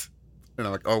looked, and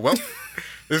I'm like, oh well,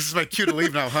 this is my cue to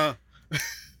leave now, huh?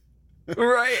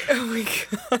 Right. Oh my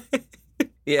God.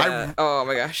 Yeah. Oh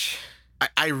my gosh.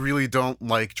 I really don't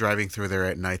like driving through there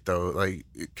at night though, like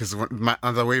because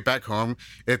on the way back home,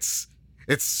 it's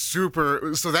it's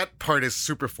super. So that part is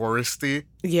super foresty.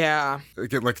 Yeah.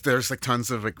 Like there's like tons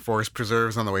of like forest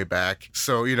preserves on the way back.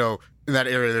 So in that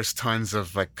area, there's tons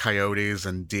of like coyotes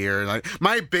and deer. Like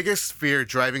my biggest fear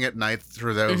driving at night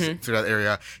through through that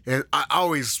area, is I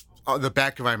always the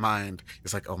back of my mind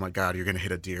is like, oh my god, you're gonna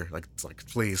hit a deer. Like it's like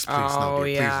please no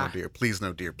deer, please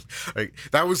no deer. Like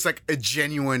that was like a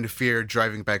genuine fear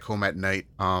driving back home at night.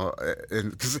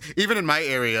 And because even in my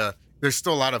area, there's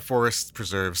still a lot of forest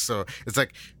preserves. So it's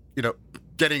like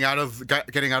getting out of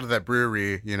that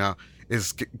brewery,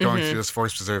 is going through those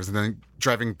forest preserves, and then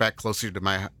driving back closer to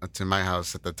my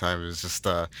house at the time. It was just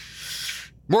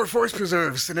more forest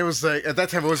preserves, and it was like at that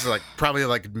time it was like probably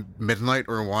like midnight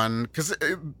or 1, because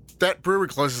that brewery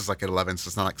closes like at 11, so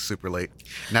it's not like super late,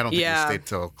 and I don't think we stayed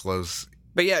till close.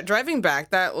 But yeah, driving back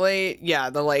that late,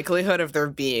 the likelihood of there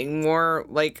being more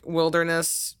like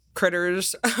wilderness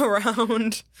critters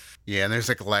around. Yeah, and there's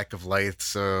like a lack of light,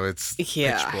 so it's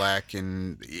pitch black,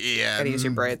 and gotta use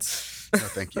your brights. No,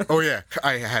 thank you. Oh yeah,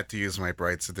 I had to use my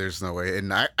brights. So there's no way,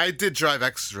 and I did drive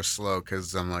extra slow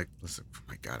because I'm like, listen, oh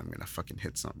my god, I'm gonna fucking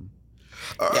hit something.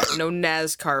 No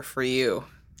NASCAR for you.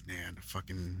 Man,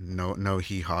 fucking no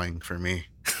hee-hawing for me.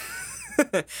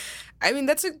 I mean,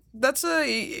 that's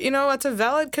a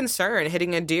valid concern,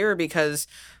 hitting a deer, because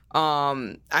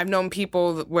I've known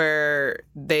people where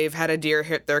they've had a deer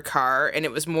hit their car, and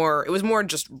it was more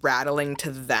just rattling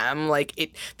to them.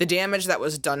 Like the damage that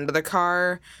was done to the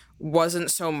car wasn't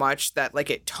so much that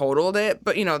like it totaled it,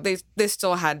 but they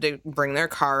still had to bring their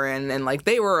car in, and like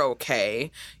they were okay,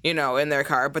 in their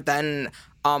car. But then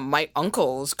my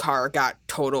uncle's car got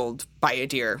totaled by a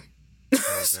deer.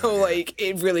 So like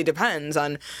it really depends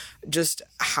on just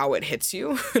how it hits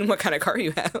you and what kind of car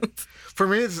you have. For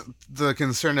me, the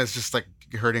concern is just like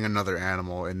hurting another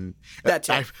animal, and that's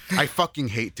I fucking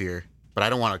hate deer, but I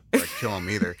don't want to like kill them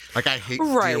either. Like I hate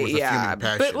deer with a human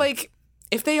passion. But like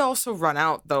if they also run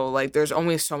out though, like there's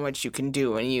only so much you can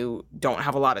do, and you don't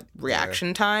have a lot of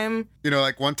reaction time.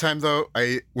 Like one time though,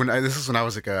 this is when I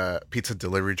was like a pizza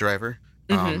delivery driver.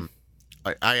 Mm-hmm.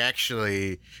 I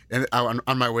actually, and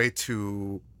on my way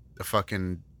to the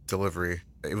fucking delivery,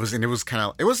 it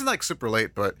wasn't like super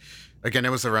late, but again, it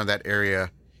was around that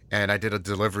area, and I did a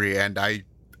delivery, and I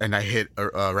hit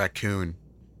a raccoon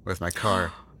with my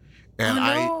car, and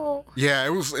it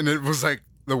was like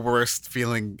the worst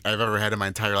feeling I've ever had in my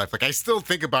entire life. Like I still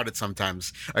think about it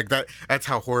sometimes. Like that's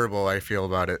how horrible I feel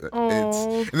about it.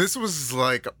 And this was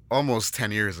like almost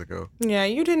 10 years ago. Yeah,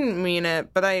 you didn't mean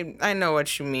it, but I know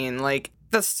what you mean. Like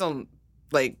that's still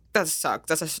like that sucks.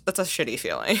 That's a shitty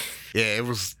feeling. Yeah, it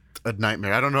was a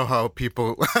nightmare. I don't know how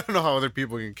other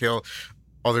people can kill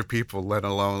other people, let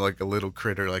alone like a little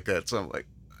critter like that. So I'm like,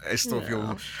 I still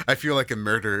feel like a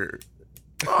murderer.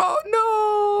 Oh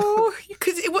no!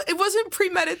 Because it wasn't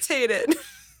premeditated.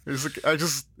 It's like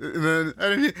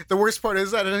the worst part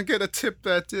is I didn't get a tip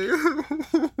that day.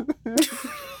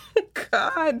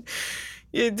 God,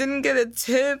 you didn't get a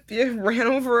tip. You ran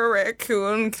over a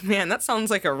raccoon. Man, that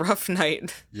sounds like a rough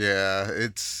night. Yeah,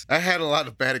 I had a lot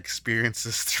of bad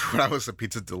experiences when I was a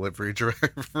pizza delivery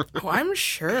driver. Oh, I'm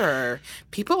sure.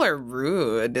 People are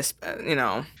rude.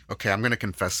 Okay, I'm gonna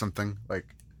confess something. Like.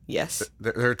 Yes.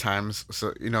 There are times,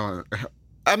 so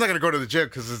I'm not gonna go to the gym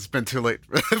because it's been too late.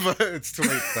 But it's too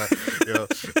late.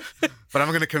 But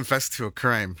I'm gonna confess to a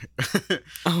crime.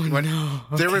 Oh no!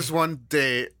 Okay. There was one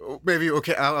day, maybe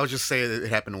I'll just say it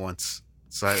happened once,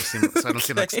 so I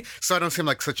don't seem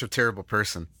like such a terrible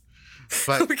person.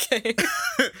 But okay.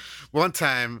 One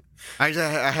time, I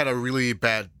had a really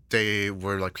bad day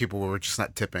where like people were just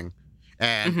not tipping,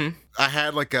 and I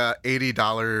had like a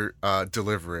 $80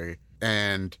 delivery.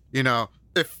 And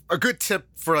if a good tip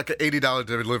for like an $80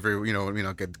 delivery,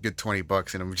 get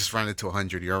 $20, and we just round it to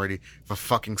 $100, you're already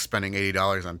fucking spending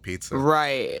 $80 on pizza.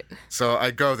 Right. So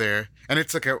I go there, and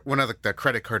it's like one of the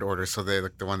credit card orders, so they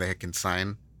like the one they can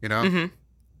sign. Mm-hmm.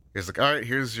 He's like, all right,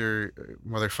 here's your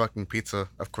motherfucking pizza.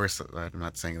 Of course, I'm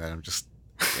not saying that. I'm just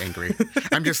angry.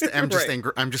 I'm just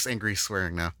angry. I'm just angry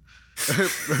swearing now.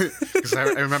 Because I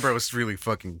remember I was really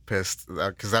fucking pissed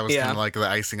because that was kind of like the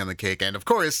icing on the cake, and of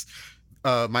course,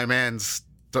 my man's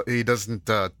he doesn't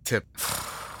tip,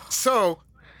 so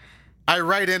I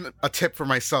write in a tip for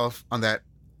myself on that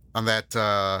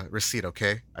receipt.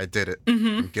 Okay, I did it.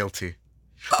 I'm guilty,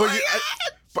 but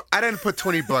I didn't put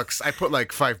 $20. I put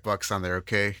like $5 on there.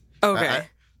 Okay. Okay.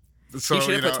 So you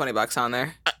should have put $20 on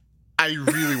there. I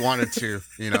really wanted to,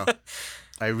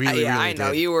 I really I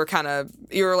know. did. You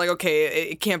were like, okay,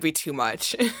 it can't be too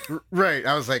much. Right.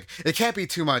 I was like, it can't be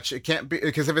too much. It can't be,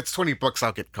 because if it's $20,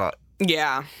 I'll get caught.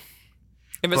 Yeah.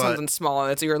 If it's something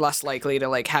small, you're less likely to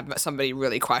like have somebody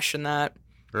really question that.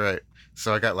 Right.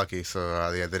 So I got lucky.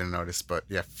 So yeah, I didn't notice. But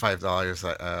yeah,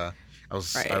 $5.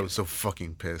 I was so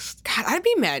fucking pissed. God, I'd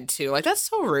be mad too. Like, that's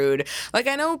so rude. Like,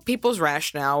 I know people's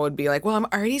rationale would be like, well, I'm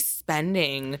already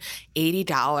spending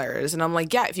 $80. And I'm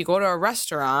like, yeah, if you go to a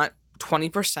restaurant,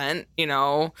 20%, you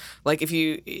know, like if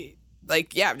you,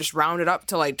 like, yeah, just round it up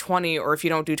to like 20, or if you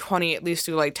don't do 20, at least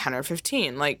do like 10 or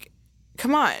 15. Like,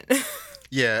 come on.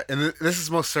 Yeah, and this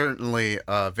is most certainly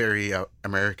a very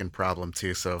American problem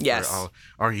too. So yes. For all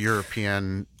our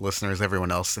European listeners,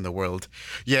 everyone else in the world,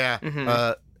 yeah,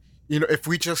 you know, if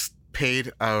we just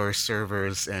paid our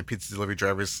servers and pizza delivery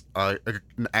drivers an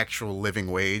actual living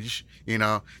wage, you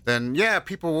know, then yeah,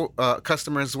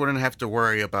 customers wouldn't have to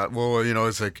worry about, well, you know,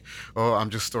 it's like, oh, I'm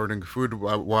just ordering food.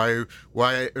 Why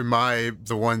am I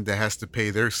the one that has to pay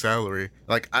their salary?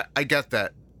 Like, I get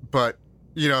that, but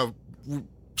you know,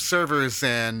 servers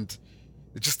and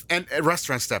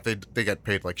restaurant staff, they get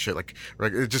paid like shit. Like,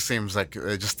 it just seems like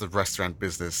just the restaurant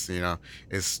business, you know,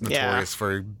 is notorious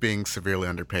for being severely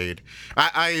underpaid.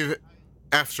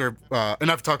 After and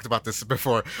I've talked about this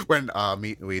before when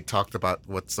we talked about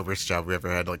what's the worst job we ever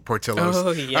had, like Portillo's.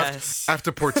 Oh yes.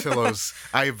 After Portillo's,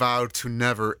 I vowed to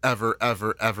never ever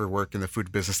ever ever work in the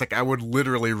food business. Like, I would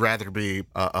literally rather be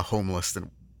a homeless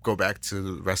than go back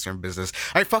to the restaurant business.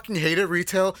 I fucking hated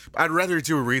retail. I'd rather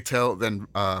do retail than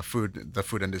the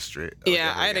food industry.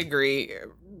 Yeah, I'd agree.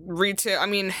 Retail, I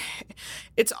mean,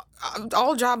 it's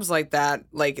all jobs like that.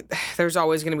 Like, there's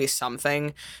always going to be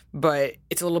something, but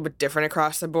it's a little bit different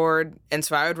across the board. And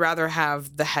so I would rather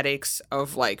have the headaches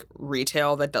of like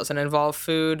retail that doesn't involve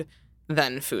food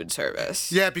than food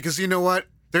service. Yeah, because you know what?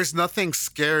 There's nothing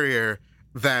scarier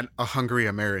than a hungry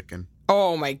American.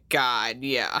 Oh my God,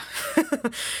 yeah.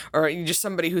 Or just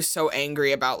somebody who's so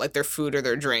angry about like their food or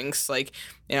their drinks. Like,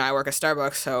 you know, I work at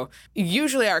Starbucks, so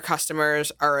usually our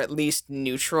customers are at least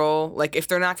neutral. Like, if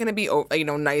they're not going to be, you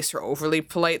know, nice or overly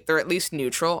polite, they're at least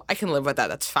neutral. I can live with that.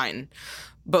 That's fine.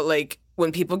 But like,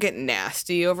 when people get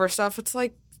nasty over stuff, it's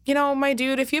like, you know, my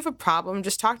dude, if you have a problem,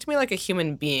 just talk to me like a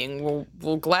human being.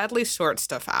 We'll gladly sort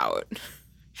stuff out.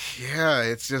 Yeah,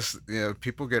 it's just, you know,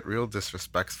 people get real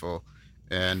disrespectful.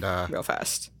 And real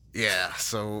fast. Yeah,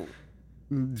 so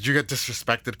you get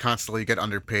disrespected constantly, you get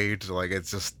underpaid. Like,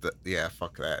 it's just, yeah,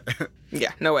 fuck that.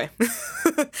 Yeah, no way.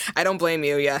 I don't blame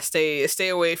you. Yeah, stay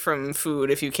away from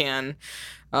food if you can.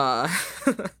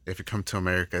 If you come to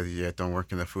America, yeah, don't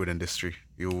work in the food industry.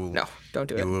 No, don't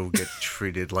do it. You will get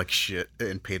treated like shit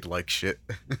and paid like shit.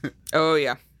 Oh,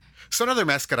 yeah. So another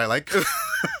mascot I like.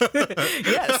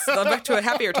 Yes, back to a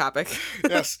happier topic.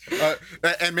 Yes,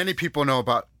 and many people know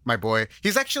about my boy.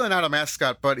 He's actually not a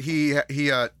mascot, but he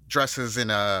dresses in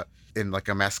like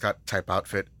a mascot type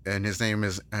outfit, and his name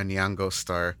is Nyango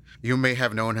Star. You may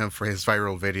have known him for his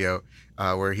viral video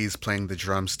where he's playing the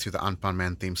drums to the Anpan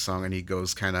Man theme song, and he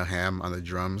goes kind of ham on the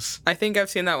drums. I think I've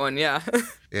seen that one. Yeah.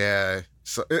 Yeah.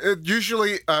 So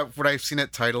usually, what I've seen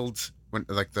it titled, when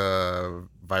like the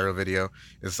viral video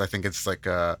is, I think it's like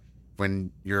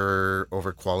when you're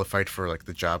overqualified for like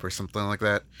the job or something like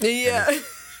that. Yeah.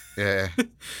 Yeah.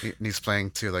 He's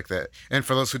playing too like that. And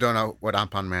for those who don't know what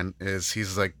Anpan Man is,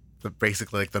 he's like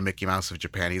basically like the Mickey Mouse of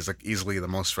Japan. He's like easily the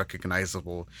most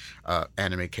recognizable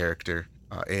anime character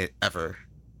ever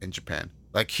in Japan.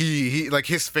 Like he like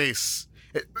his face.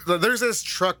 There's this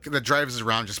truck that drives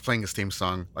around just playing his theme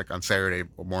song like on Saturday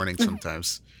morning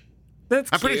sometimes. That's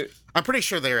cute. I'm pretty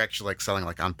sure they're actually like selling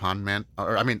like Anpan Man,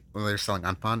 or I mean, they're selling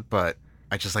Anpan, but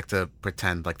I just like to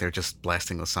pretend like they're just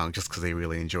blasting the song just because they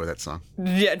really enjoy that song.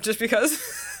 Yeah, just because.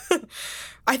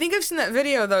 I think I've seen that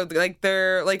video though. Like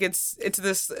they're like it's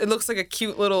this. It looks like a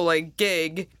cute little like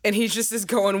gig, and he's just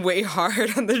going way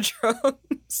hard on the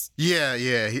drums.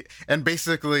 Yeah. And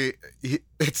basically,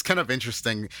 it's kind of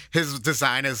interesting. His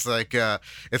design is like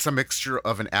it's a mixture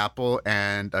of an apple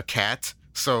and a cat.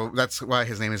 So that's why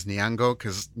his name is Nyango,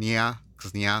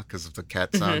 because of the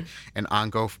cat sound, and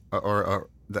Ango, or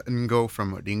the Ngo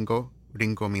from Ringo.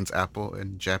 Ringo means apple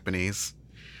in Japanese.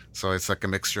 So it's like a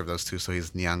mixture of those two. So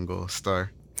he's Nyango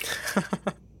Star.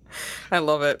 I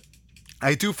love it.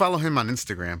 I do follow him on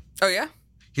Instagram. Oh, yeah?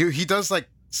 He does like,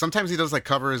 sometimes he does like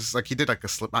covers, like he did like a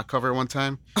Slipknot cover one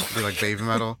time. He did like baby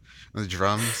metal and the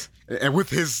drums. And with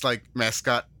his like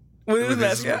mascot. With his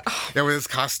mascot? Yeah, with his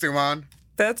costume on.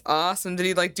 That's awesome. Did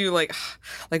he like do like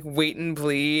Wait and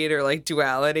Bleed or like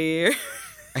Duality?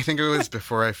 I think it was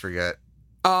Before I Forget.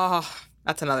 Oh,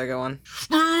 that's another good one.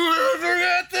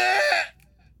 Forget that!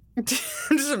 I'm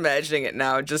just imagining it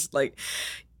now. Just like,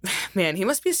 man, he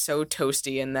must be so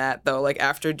toasty in that though. Like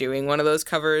after doing one of those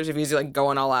covers, if he's like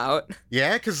going all out.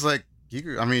 Yeah, because like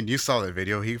I mean, you saw the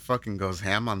video. He fucking goes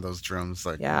ham on those drums.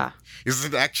 Like, Yeah. He's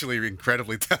an actually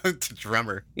incredibly talented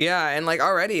drummer. Yeah, and like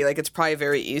already, like it's probably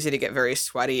very easy to get very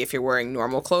sweaty if you're wearing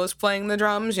normal clothes playing the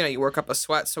drums. You know, you work up a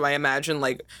sweat. So I imagine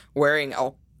like wearing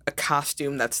a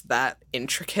costume that's that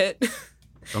intricate.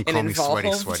 Don't and call me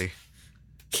involved. sweaty.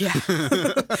 Yeah.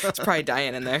 It's probably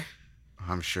dying in there.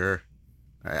 I'm sure.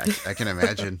 I can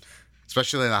imagine.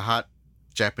 Especially in a hot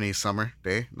Japanese summer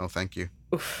day. No, thank you.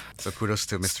 Oof. So kudos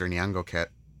to Mr.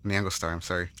 Nyango Star, I'm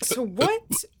sorry. So what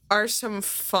are some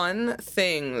fun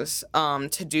things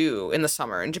to do in the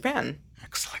summer in Japan?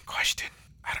 Excellent question.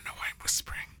 I don't know why I'm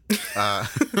whispering.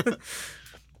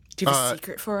 Do you have a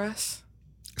secret for us?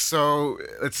 So,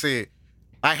 let's see.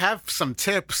 I have some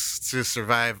tips to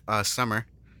survive summer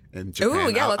in Japan. Ooh,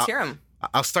 yeah, let's hear them.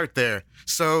 I'll start there.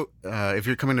 So, if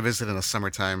you're coming to visit in the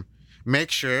summertime,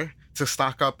 make sure to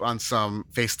stock up on some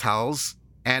face towels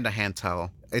and a hand towel.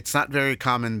 It's not very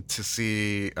common to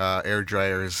see air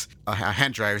dryers,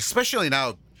 hand dryers, especially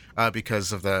now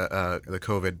because of the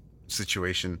COVID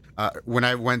situation.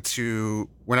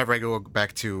 Whenever I go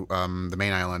back to the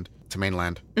mainland,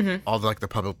 Mm-hmm. all the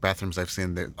public bathrooms I've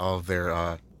seen, all of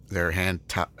their hand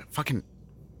fucking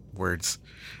words,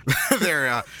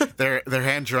 their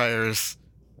hand dryers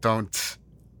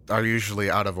are usually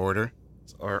out of order.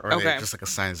 Or Okay. they just like a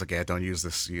sign is like, yeah, don't use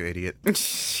this, you idiot.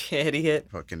 Idiot.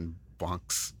 Fucking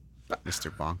bonks.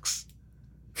 Mr. Bonks.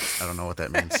 I don't know what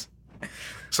that means.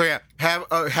 So yeah,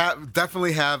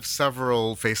 definitely have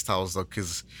several face towels though,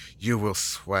 because you will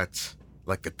sweat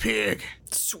like a pig.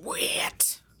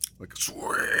 Sweat. Like a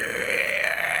sweat.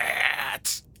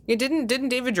 Yeah, didn't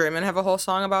David Draymond have a whole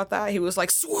song about that? He was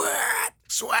like, sweat.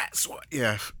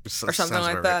 Yeah. Or something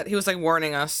like that. Right. He was like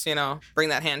warning us, bring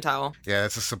that hand towel. Yeah,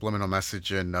 it's a subliminal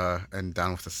message in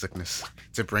Down with the Sickness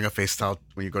to bring a face towel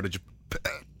when you go to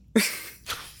Japan.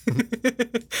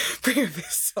 Bring a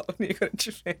face towel when you go to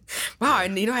Japan. Wow, I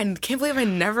can't believe I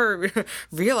never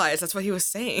realized that's what he was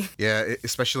saying. Yeah,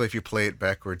 especially if you play it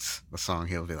backwards, the song,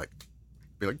 he'll be like,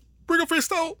 bring a face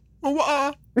towel.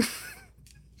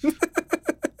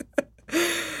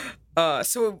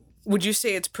 So would you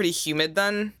say it's pretty humid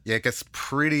then? Yeah, it gets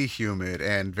pretty humid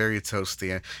and very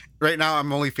toasty. And right now,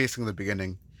 I'm only facing the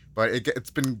beginning, but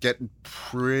it's been getting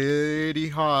pretty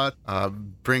hot.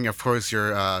 Bring, of course,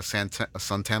 your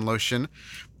suntan lotion.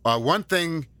 One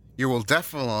thing you will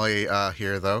definitely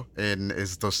hear, though,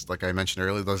 is those, like I mentioned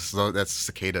earlier, that's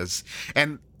cicadas.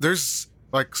 And there's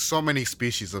like so many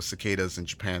species of cicadas in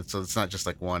Japan, so it's not just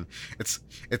like one.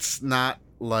 It's not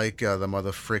like the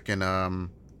motherfrickin'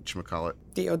 whatchamacallit?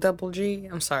 D-O-double-G?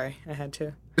 I'm sorry, I had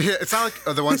to. Yeah, it's not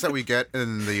like the ones that we get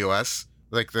in the U.S.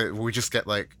 Like we just get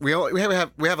like we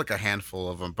have like a handful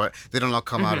of them, but they don't all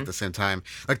come out at the same time.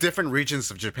 Like different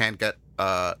regions of Japan get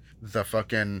the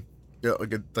fucking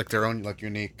like their own like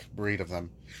unique breed of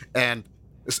them, and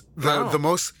the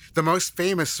most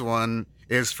famous one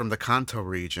is from the Kanto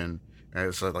region.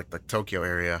 So like the Tokyo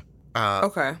area.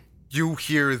 Okay. You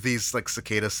hear these like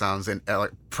cicada sounds in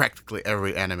like practically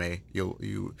every anime you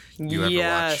ever watch.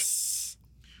 Yes.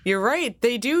 You're right.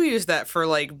 They do use that for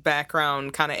like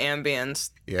background kind of ambience.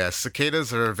 Yeah,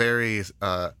 cicadas are very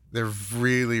they're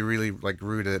really really like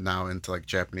rooted now into like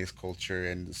Japanese culture,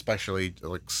 and especially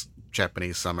like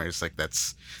Japanese summers. Like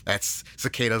that's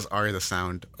cicadas are the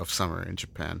sound of summer in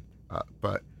Japan.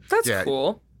 But that's yeah,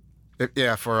 cool.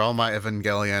 Yeah, for all my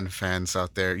Evangelion fans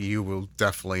out there, you will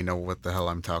definitely know what the hell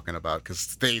I'm talking about,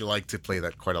 because they like to play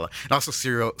that quite a lot. And also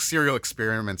Serial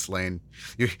Experiments Lane.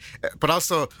 But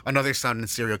also another sound in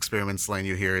Serial Experiments Lane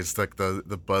you hear is like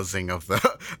the buzzing of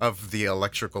the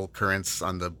electrical currents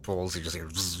on the poles. You just hear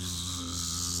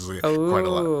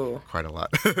quite a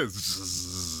lot.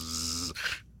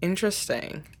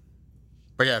 Interesting.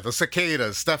 But yeah, the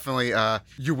cicadas definitely.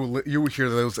 You will hear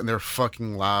those, and they're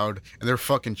fucking loud, and they're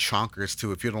fucking chonkers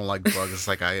too. If you don't like bugs, it's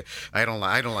like I don't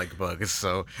like bugs.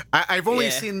 So I've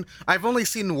only seen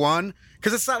one,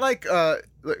 because it's not like the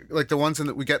ones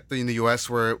that we get in the U.S.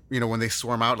 where when they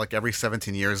swarm out like every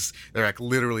 17 years, they're like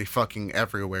literally fucking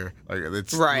everywhere. Like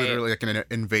it's literally like an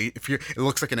invade. It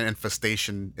looks like an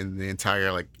infestation in the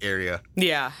entire like area.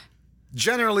 Yeah.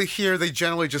 Generally here, they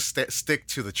generally just stick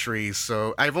to the trees.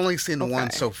 So I've only seen one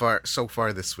so far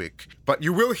this week. But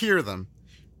you will hear them.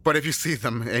 But if you see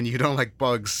them and you don't like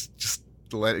bugs, just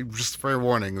fair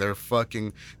warning, they're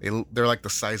like the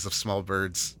size of small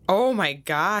birds. Oh my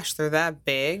gosh, they're that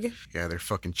big? Yeah, they're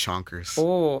fucking chonkers.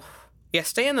 Oh. Yeah,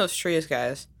 stay in those trees,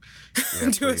 guys. Yeah,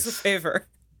 Do us a favor.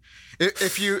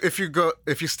 If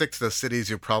you stick to the cities,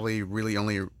 you're probably really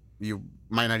you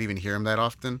might not even hear them that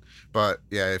often. But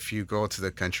yeah, if you go to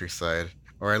the countryside,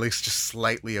 or at least just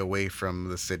slightly away from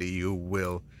the city, you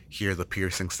will hear the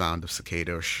piercing sound of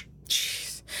cicadas.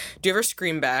 Jeez. Do you ever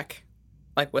scream back,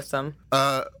 like with them?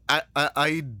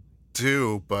 I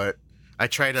do, but I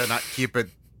try to not keep it.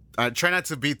 I try not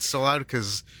to be so loud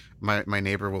because my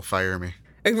neighbor will fire me.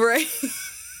 Right.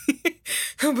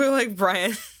 He'll be like,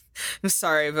 Brian, I'm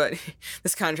sorry, but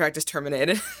this contract is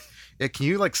terminated. Yeah, can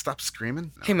you like stop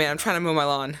screaming? Hey man, I'm trying to mow my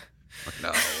lawn. Like,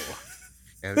 no.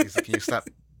 Yeah, he's like, can you stop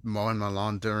mowing my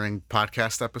lawn during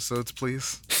podcast episodes,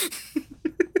 please?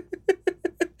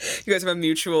 You guys have a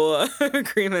mutual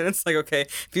agreement. It's like, okay,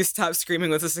 if you stop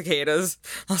screaming with the cicadas,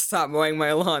 I'll stop mowing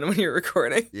my lawn when you're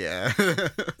recording. Yeah.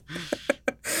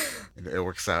 It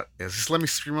works out. Yeah, just let me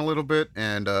scream a little bit,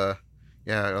 and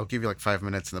yeah, I'll give you like 5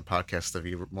 minutes in the podcast of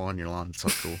you mowing your lawn. It's so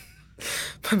cool.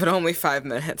 But only 5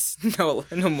 minutes. No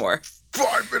more.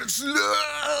 5 minutes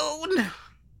alone.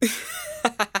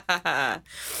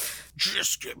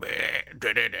 Just give me.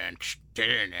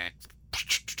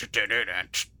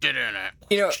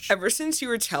 You know, ever since you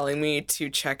were telling me to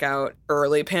check out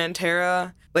early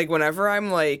Pantera, like whenever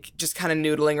I'm like just kind of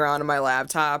noodling around on my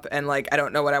laptop and like I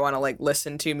don't know what I want to like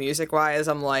listen to music wise,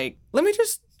 I'm like, let me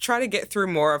just try to get through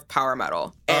more of power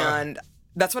metal. And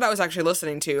that's what I was actually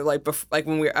listening to, like like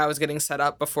when I was getting set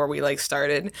up before we like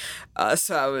started.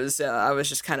 So I was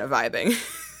just kind of vibing.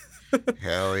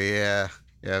 Hell yeah.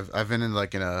 Yeah, I've been in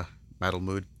a metal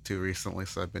mood too recently,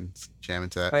 so I've been jamming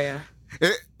to that. Oh yeah.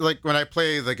 Like when I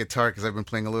play the guitar, because I've been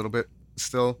playing a little bit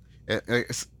still. I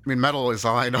mean, metal is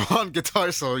all I know on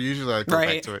guitar, so usually I go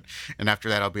back to it. And after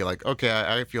that, I'll be like, okay,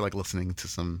 I feel like listening to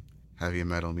some heavy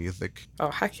metal music. Oh,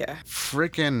 heck yeah.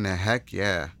 Freaking heck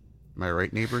yeah. Am I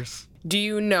right, neighbors? Do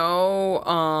you know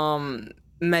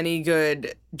many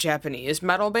good Japanese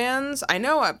metal bands? I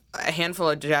know a handful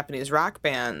of Japanese rock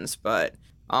bands, but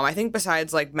I think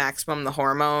besides like Maximum the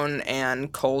Hormone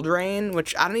and Cold Rain,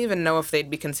 which I don't even know if they'd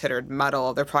be considered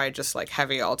metal. They're probably just like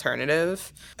heavy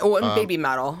alternative. Well, and baby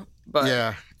metal, but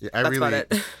yeah, that's about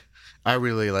it. I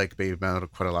really like baby metal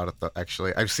quite a lot.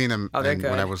 Actually, I've seen them when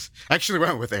I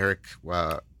went with Eric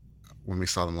when we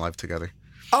saw them live together.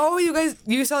 Oh,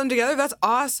 you saw them together? That's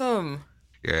awesome.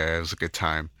 Yeah, it was a good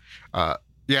time.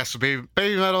 Yeah, so baby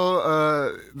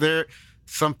metal, they're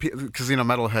some people, because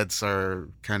metalheads are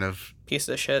kind of piece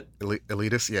of shit.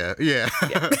 Elitist, yeah.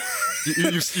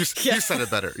 You said it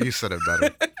better. You said it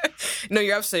better. No,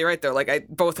 you're absolutely right though. Like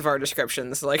both of our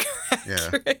descriptions, like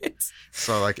accurate. Yeah.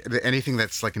 So like anything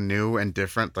that's like new and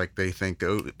different, like they think,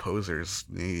 oh, posers.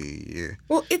 Yeah.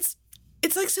 Well, it's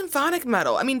like symphonic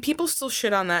metal. I mean, people still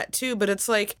shit on that too, but it's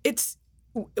like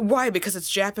why? Because it's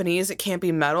Japanese, it can't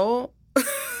be metal.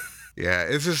 Yeah,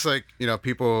 it's just like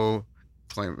people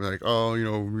claim like, oh,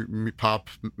 pop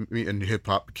and hip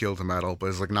hop killed the metal, but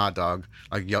it's like, nah, dog.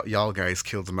 Like y'all guys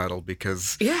killed the metal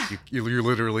because you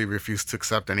literally refuse to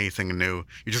accept anything new.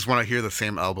 You just want to hear the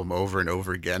same album over and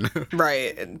over again.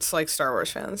 Right. It's like Star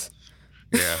Wars fans.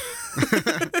 Yeah.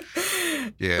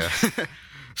 Yeah.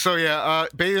 So yeah,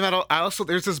 baby metal.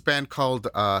 There's this band called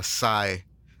Saige,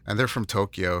 and they're from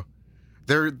Tokyo.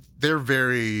 They're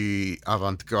very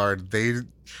avant-garde.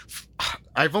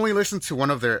 I've only listened to one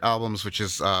of their albums, which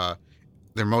is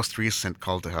their most recent,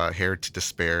 called Hair to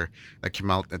Despair, that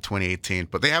came out in 2018.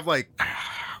 But they have like,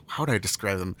 how would I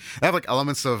describe them? They have like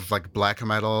elements of like black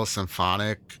metal,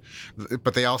 symphonic,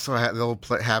 but they also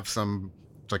have some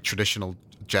like traditional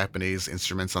Japanese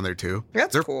instruments on there too.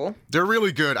 That's cool. They're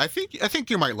really good. I think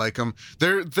you might like them.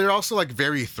 They're also like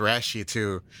very thrashy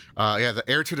too. Yeah, the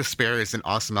Air to Despair is an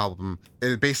awesome album.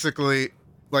 It basically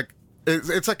like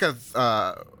it's like a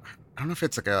I don't know if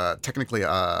it's like technically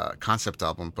a concept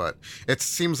album, but it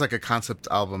seems like a concept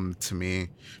album to me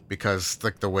because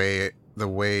like the way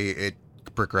it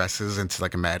progresses into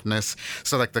like a madness.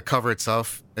 So like the cover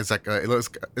itself is like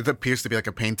it appears to be like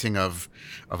a painting of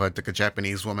a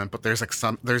Japanese woman, but there's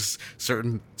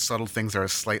certain subtle things that are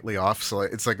slightly off. So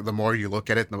it's like the more you look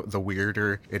at it, the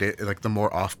weirder it is, like the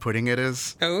more off-putting it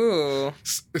is. Oh.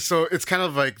 So it's kind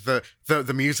of like the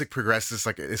music progresses,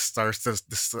 like it starts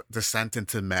to descent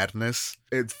into madness.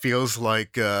 It feels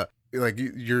like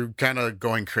you're kind of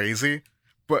going crazy.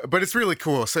 But it's really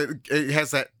cool. So it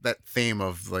has that theme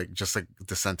of like just like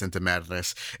descent into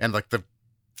madness, and like the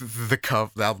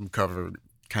album cover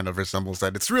kind of resembles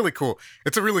that. It's really cool.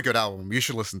 It's a really good album. You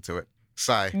should listen to it.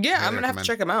 Saige. Yeah, I'm gonna have to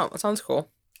check them out. That sounds cool.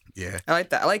 Yeah, I like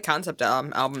that. I like concept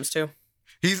albums too.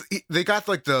 They got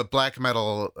like the black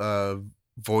metal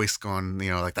voice going,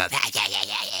 like that. Like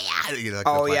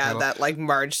oh yeah, metal. That like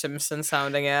Marge Simpson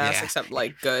sounding ass, yeah. Except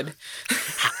like good.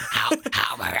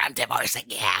 I'm divorcing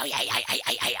you.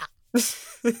 Yeah.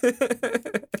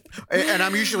 And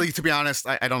I'm usually, to be honest,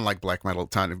 I don't like black metal a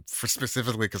ton, for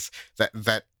specifically because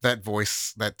that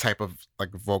voice, that type of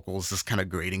like vocals is kind of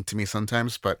grating to me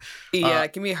sometimes. But yeah,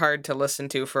 it can be hard to listen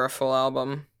to for a full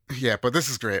album. Yeah, but this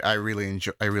is great. I really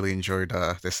enjoyed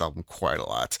this album quite a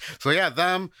lot. So yeah,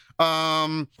 them.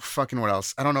 Fucking what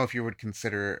else? I don't know if you would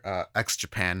consider X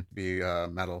Japan be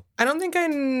metal. I don't think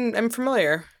I'm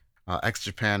familiar. X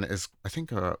Japan is, I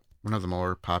think, one of the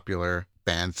more popular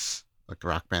bands, like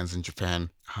rock bands in Japan.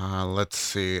 Let's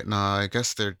see. No, I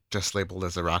guess they're just labeled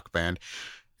as a rock band.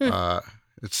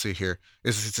 Let's see here.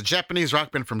 It's a Japanese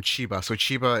rock band from Chiba. So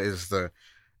Chiba is the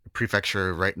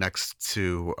prefecture right next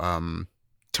to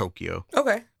Tokyo.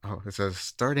 Okay. Oh, it says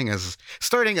starting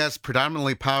as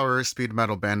predominantly power speed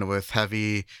metal band with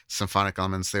heavy symphonic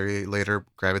elements, they later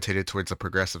gravitated towards a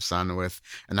progressive sound with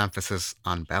an emphasis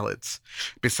on ballads.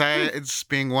 Besides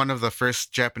being one of the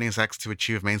first Japanese acts to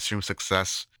achieve mainstream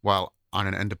success while on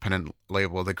an independent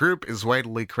label, the group is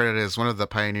widely credited as one of the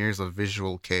pioneers of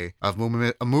visual kei, a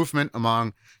movement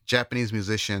among Japanese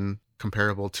musicians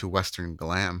comparable to Western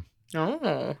glam.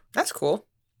 Oh, that's cool.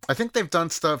 I think they've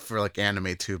done stuff for like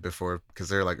anime too before, because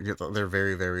they're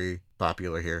very, very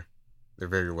popular here. They're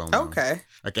very well known. Okay.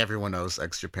 Like everyone knows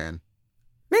X Japan.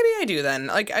 Maybe I do then.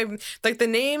 Like I like the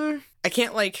name. I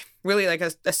can't like really like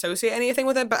associate anything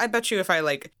with it, but I bet you if I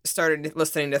like started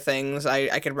listening to things,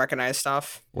 I could recognize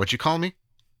stuff. What'd you call me?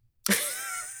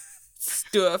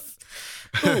 Stuff.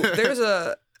 Ooh,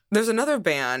 there's another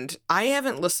band. I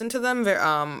haven't listened to them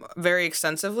very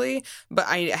extensively, but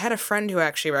I had a friend who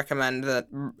actually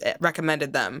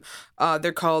recommended them.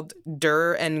 They're called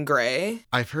Dur and Gray.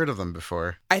 I've heard of them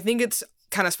before. I think it's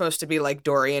kind of supposed to be like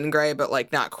Dorian Gray, but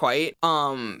like not quite.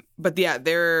 But yeah,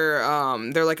 they're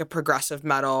like a progressive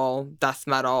metal, death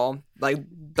metal, like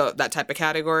that type of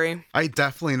category. I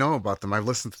definitely know about them. I've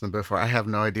listened to them before. I have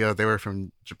no idea they were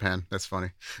from Japan. That's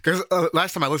funny. Because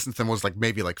last time I listened to them was like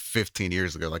maybe like 15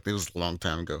 years ago. Like it was a long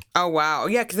time ago. Oh wow,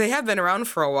 yeah, because they have been around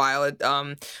for a while.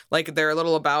 Like their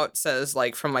little about says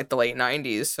like from like the late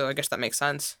 90s, so I guess that makes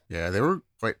sense. Yeah, they were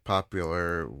quite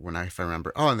popular if I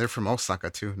remember. Oh, and they're from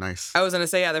Osaka too. Nice. I was gonna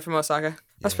say, yeah, they're from Osaka.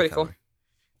 That's pretty cool.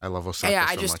 I love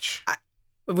Osaka so much.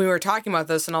 We were talking about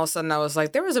this, and all of a sudden I was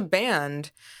like, there was a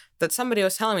band that somebody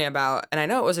was telling me about, and I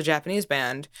know it was a Japanese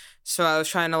band, so I was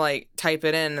trying to like type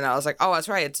it in, and I was like, oh, that's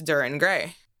right, it's Dur and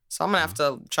Gray. So I'm gonna have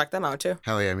to check them out too.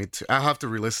 Hell yeah, me too. I'll have to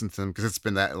re-listen to them because it's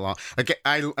been that long. Like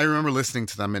I remember listening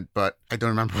to them, but I don't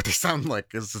remember what they sound like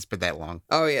because it's been that long.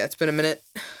 Oh yeah, it's been a minute.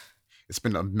 It's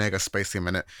been a mega spicy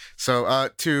minute. So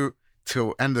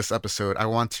to end this episode, I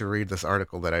want to read this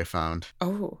article that I found.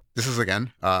 Oh. This is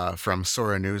again from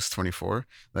Sora News 24,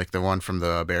 like the one from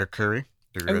the bear curry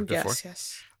that we read before.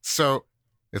 Yes. So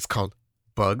it's called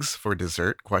 "Bugs for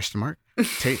Dessert?" ?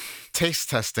 Taste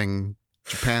testing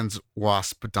Japan's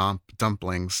wasp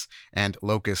dumplings and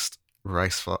locust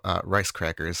rice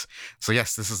crackers. So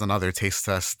yes, this is another taste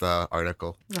test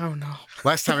article. Oh no.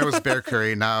 Last time it was bear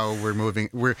curry. Now we're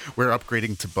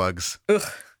upgrading to bugs. Ugh,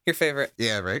 your favorite.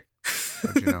 Yeah, right.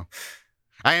 How'd you know?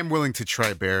 I am willing to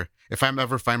try bear. If I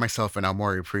ever find myself in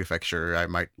Aomori Prefecture, I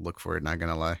might look for it, not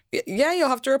gonna lie. Yeah, you'll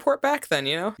have to report back then,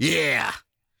 you know? Yeah!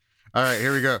 Alright,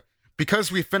 here we go.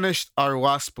 Because we finished our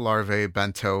wasp larvae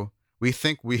bento, we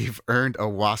think we've earned a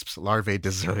wasp's larvae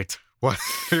dessert. What?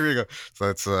 Here we go. So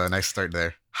that's a nice start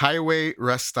there. Highway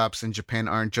rest stops in Japan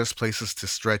aren't just places to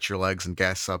stretch your legs and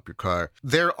gas up your car.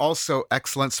 They're also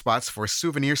excellent spots for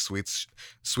souvenir sweets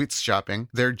shopping.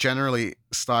 They're generally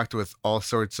stocked with all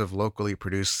sorts of locally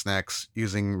produced snacks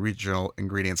using regional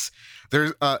ingredients.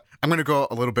 I'm going to go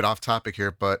a little bit off topic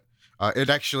here, but it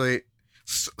actually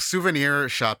souvenir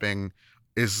shopping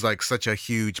is like such a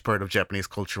huge part of Japanese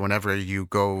culture whenever you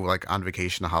go like on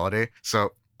vacation or holiday.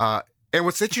 So and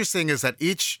what's interesting is that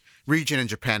each region in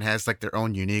Japan has like their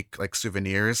own unique like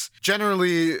souvenirs.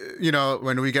 Generally, you know,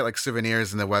 when we get like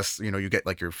souvenirs in the West, you know, you get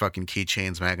like your fucking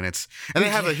keychains, magnets, and they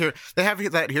have it here. They have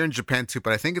that here in Japan too,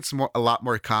 but I think it's a lot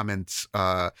more common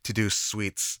to do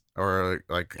sweets or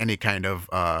like any kind of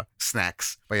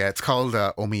snacks. But yeah, it's called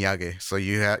omiyage. So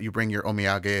you bring your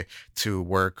omiyage to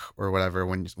work or whatever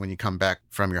when you come back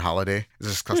from your holiday. It's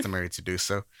just customary to do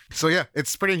so. So yeah,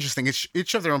 it's pretty interesting.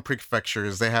 Each of their own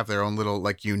prefectures, they have their own little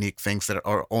like unique things that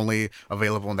are only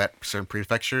available in that certain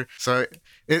prefecture. So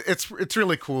it's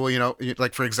really cool. You know,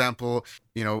 like for example,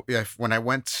 you know, when I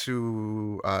went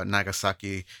to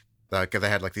Nagasaki. Like they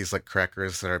had like these like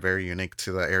crackers that are very unique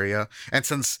to the area, and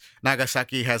since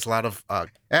Nagasaki has a lot of a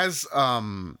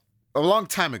long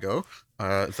time ago,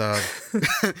 the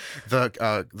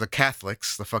the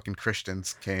Catholics, the fucking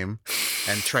Christians, came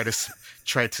and tried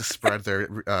to spread their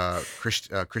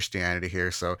Christianity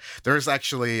here. So there's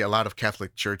actually a lot of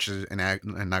Catholic churches in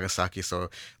Nagasaki. So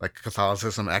like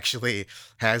Catholicism actually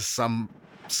has some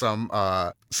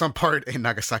part in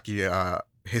Nagasaki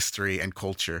history and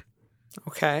culture.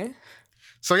 Okay.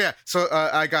 So yeah,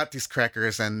 I got these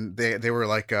crackers, and they were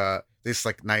like this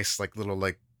like nice like little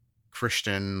like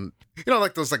Christian,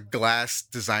 like those like glass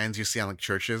designs you see on like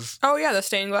churches. Oh yeah, the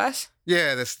stained glass.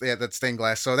 Yeah, that stained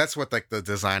glass. So that's what like the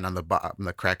design on the bottom,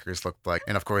 the crackers looked like,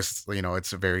 and of course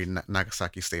it's a very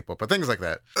Nagasaki staple. But things like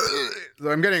that.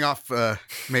 I'm getting off.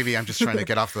 Maybe I'm just trying to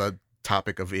get off the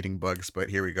topic of eating bugs, but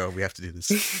here we go. We have to do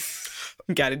this.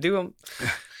 Gotta do them.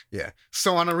 Yeah.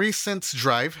 So on a recent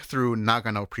drive through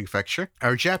Nagano Prefecture,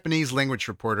 our Japanese language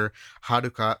reporter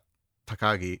Haruka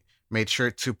Takagi made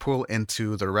sure to pull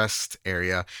into the rest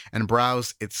area and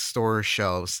browse its store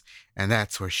shelves, and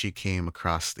that's where she came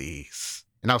across these.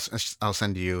 And I'll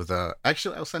send you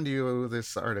I'll send you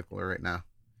this article right now,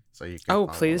 so you can. Oh,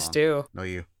 please along. do. No,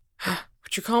 you.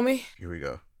 What'd you call me? Here we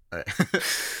go. All right.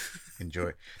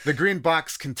 Enjoy. The green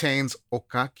box contains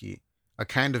okaki, a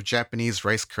kind of Japanese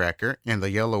rice cracker, and the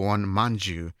yellow one,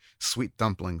 manju, sweet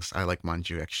dumplings. I like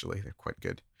manju, actually. They're quite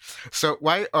good. So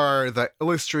why are the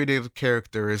illustrated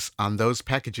characters on those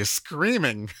packages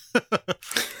screaming?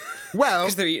 Well,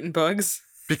 because they're eating bugs.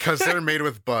 Because they're made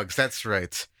with bugs. That's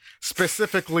right.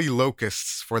 Specifically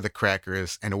locusts for the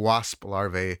crackers and wasp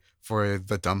larvae for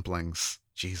the dumplings.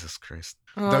 Jesus Christ.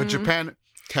 Though Japan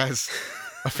has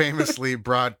a famously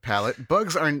broad palate,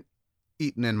 bugs aren't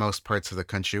eaten in most parts of the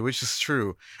country, which is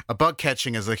true. Bug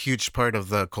catching is a huge part of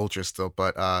the culture still,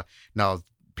 but no,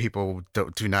 people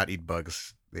do not eat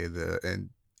bugs. And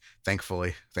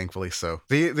thankfully so.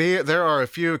 There are a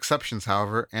few exceptions,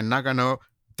 however, and Nagano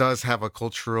does have a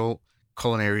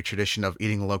culinary tradition of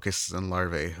eating locusts and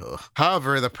larvae. Ugh.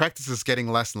 However, the practice is getting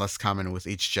less and less common with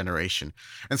each generation.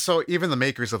 And so even the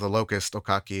makers of the locust,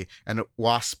 okaki, and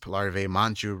wasp larvae,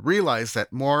 manju, realize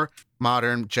that more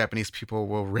modern Japanese people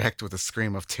will react with a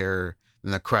scream of terror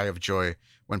than a cry of joy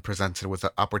when presented with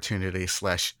the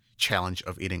opportunity/challenge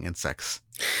of eating insects.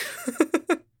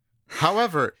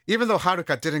 However, even though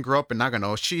Haruka didn't grow up in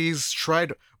Nagano, she's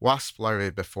tried wasp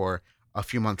larvae before a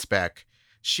few months back.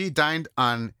 She dined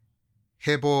on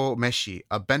hebo meshi,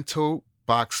 a bento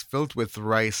box filled with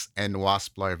rice and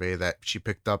wasp larvae that she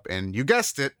picked up in, you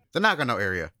guessed it, the Nagano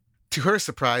area. To her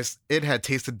surprise, it had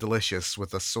tasted delicious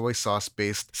with a soy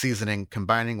sauce-based seasoning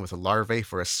combining with a larvae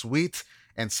for a sweet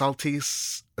and salty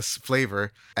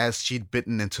flavor as she'd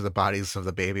bitten into the bodies of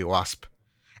the baby wasp.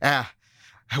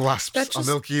 Wasps, a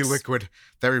milky liquid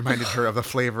that reminded her of the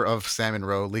flavor of salmon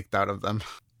roe leaked out of them.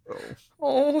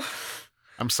 Oh.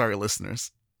 I'm sorry,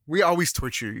 listeners. We always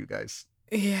torture you guys.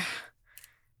 Yeah.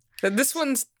 This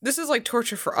is like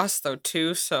torture for us though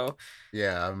too. So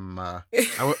yeah,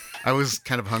 I was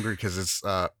kind of hungry because it's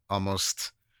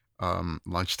almost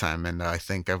lunchtime, and I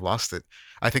think I've lost it.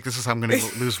 I think this is how I'm going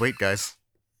to lose weight, guys.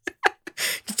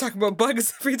 You talk about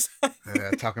bugs every time.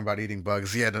 Yeah, talking about eating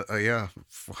bugs. Yeah,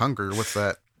 hunger. What's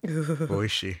that?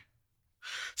 Oishi.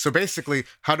 So basically,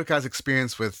 Haruka's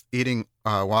experience with eating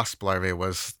wasp larvae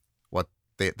was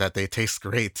that they taste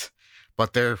great,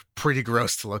 but they're pretty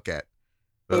gross to look at.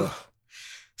 Ugh.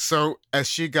 So as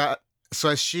she got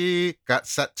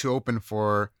set to open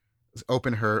her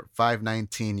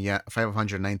 519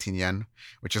 yen,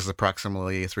 which is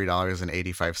approximately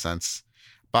 $3.85,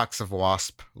 box of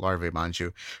wasp larvae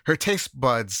manju, her taste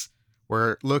buds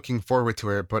were looking forward to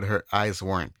it, but her eyes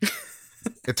weren't.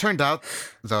 It turned out,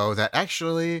 though, that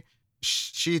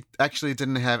she actually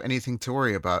didn't have anything to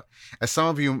worry about. As some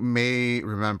of you may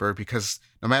remember, because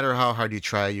no matter how hard you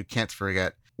try, you can't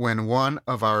forget when one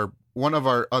of our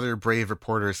other brave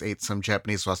reporters ate some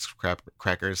Japanese wasp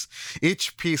crackers.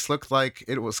 Each piece looked like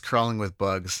it was crawling with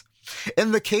bugs.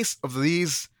 In the case of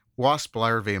these wasp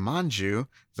larvae manju,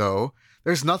 though,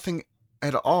 there's nothing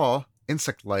at all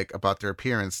insect-like about their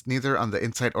appearance, neither on the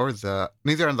outside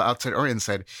or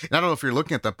inside. And I don't know if you're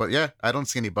looking at that, but yeah, I don't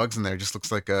see any bugs in there. It just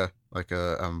looks like a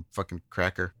fucking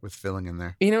cracker with filling in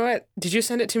there. You know what? Did you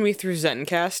send it to me through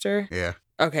Zencaster? Yeah.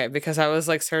 Okay, because I was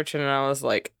like searching and I was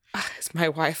like, is my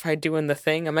Wi-Fi doing the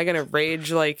thing? Am I gonna rage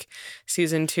like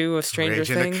season 2 of Stranger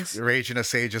Things? Rage in a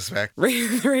Sage is back.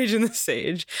 Rage in the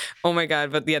Sage. Oh my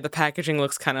god! But yeah, the packaging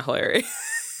looks kind of hilarious.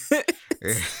 Like,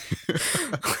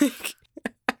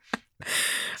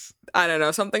 I don't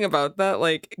know, something about that.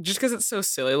 Like, just because it's so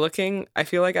silly looking, I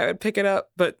feel like I would pick it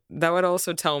up. But that would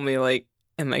also tell me, like,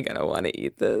 am I gonna want to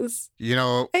eat this? You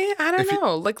know, I don't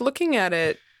know. Like, looking at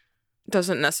it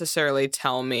doesn't necessarily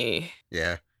tell me.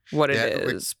 Yeah. what it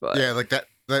is. But yeah, like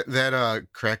that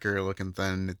cracker looking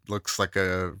thing, it looks like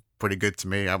a pretty good to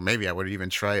me. Maybe I would even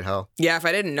try it. Hell, yeah, if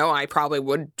I didn't know, I probably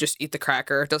would just eat the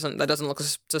cracker. That doesn't look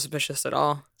suspicious at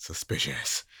all.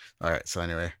 Suspicious. All right. So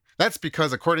anyway, that's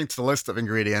because according to the list of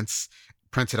ingredients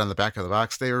printed on the back of the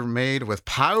box, they were made with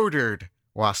powdered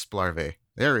wasp larvae.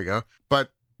 There we go.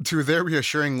 But to their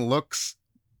reassuring looks,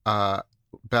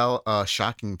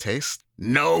 shocking taste?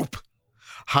 Nope.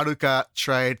 Haruka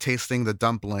tried tasting the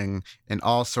dumpling in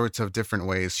all sorts of different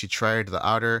ways. She tried the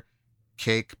outer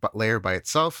cake layer by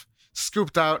itself,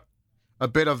 scooped out a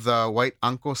bit of the white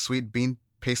anko sweet bean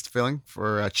paste filling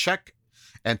for a check,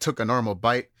 and took a normal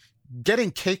bite,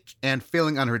 getting cake and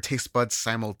filling on her taste buds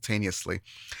simultaneously.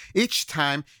 Each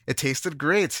time, it tasted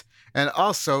great, and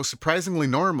also surprisingly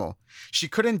normal. She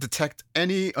couldn't detect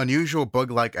any unusual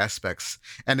bug-like aspects,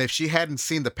 and if she hadn't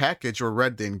seen the package or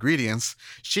read the ingredients,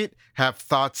 she'd have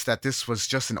thought that this was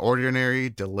just an ordinary,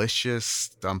 delicious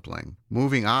dumpling.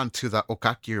 Moving on to the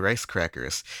okaki rice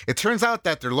crackers. It turns out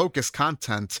that their locust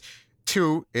content,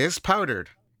 too, is powdered.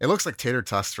 It looks like tater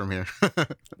tots from here.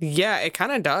 Yeah, it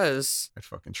kind of does. I'd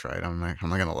fucking try it. I'm not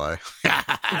gonna lie.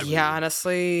 Yeah,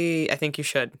 honestly, I think you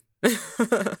should.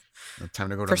 Time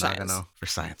to go to Nagano for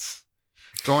science.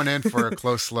 Going in for a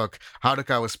close look,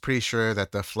 Haruka was pretty sure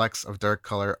that the flecks of dark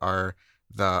color are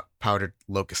the powdered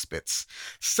locust bits.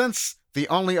 Since the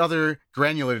only other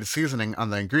granulated seasoning on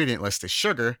the ingredient list is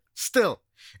sugar, still,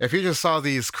 if you just saw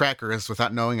these crackers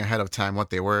without knowing ahead of time what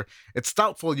they were, it's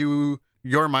doubtful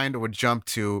your mind would jump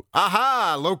to,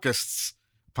 aha, locusts,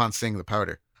 upon seeing the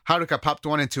powder. Haruka popped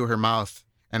one into her mouth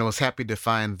and was happy to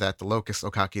find that the locust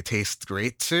okaki tastes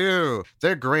great too.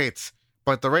 They're great,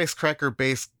 but the rice cracker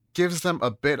base gives them a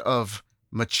bit of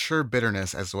mature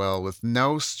bitterness as well, with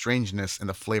no strangeness in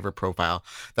the flavor profile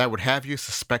that would have you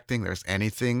suspecting there's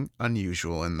anything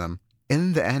unusual in them.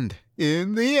 In the end, it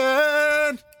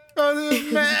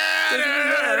doesn't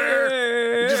matter.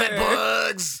 Just had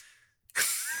bugs.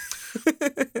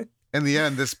 In the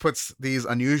end, this puts these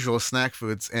unusual snack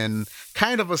foods in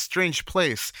kind of a strange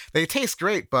place. They taste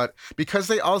great, but because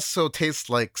they also taste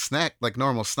like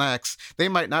normal snacks, they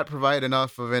might not provide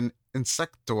enough of an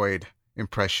insectoid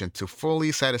impression to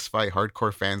fully satisfy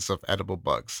hardcore fans of edible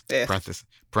bugs. Yeah.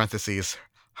 Parentheses,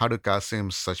 Haruka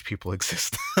assumes such people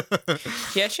exist.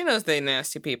 Yeah, she knows they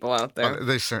nasty people out there.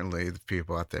 There's certainly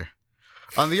people out there.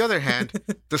 On the other hand,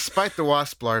 despite the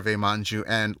wasp larvae manju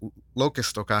and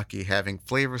locust okaki having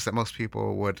flavors that most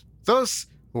people would, those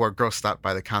who are grossed out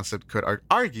by the concept could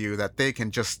argue that they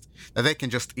can just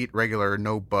eat regular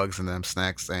no bugs in them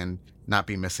snacks and not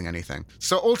be missing anything.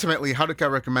 So ultimately,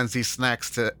 Haruka recommends these snacks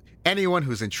to anyone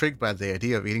who's intrigued by the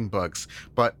idea of eating bugs,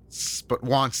 but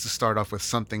wants to start off with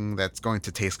something that's going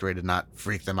to taste great and not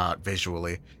freak them out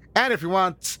visually. And if you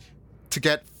want to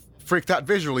get freaked out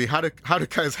visually,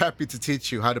 Haruka is happy to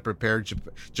teach you how to prepare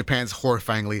Japan's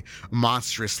horrifyingly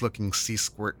monstrous-looking sea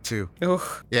squirt too.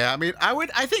 Ugh. Yeah, I mean,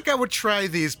 I think I would try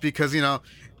these because,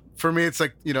 for me, it's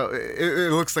like,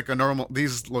 it looks like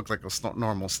these look like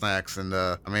normal snacks, and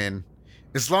I mean,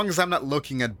 as long as I'm not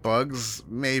looking at bugs,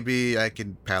 maybe I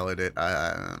can palate it.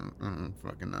 I don't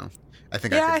fucking know. I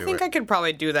think I could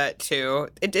probably do that too.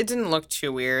 It didn't look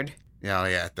too weird.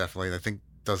 Yeah, definitely. I think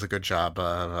does a good job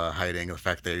of hiding the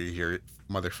fact that you're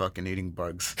motherfucking eating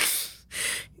bugs.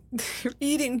 You're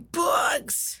eating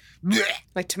bugs!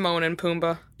 Like Timon and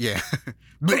Pumbaa. Yeah.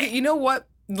 Okay, you know what?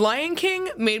 Lion King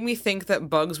made me think that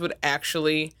bugs would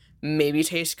actually maybe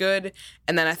taste good,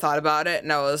 and then I thought about it,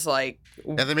 and I was like,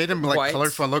 yeah, they made them like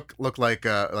colorful, look like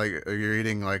you're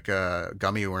eating like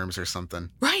gummy worms or something.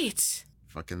 Right.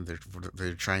 Fucking,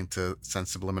 they're trying to send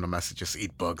subliminal messages.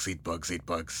 Eat bugs, eat bugs, eat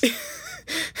bugs.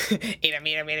 Eat them.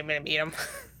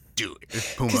 Do it.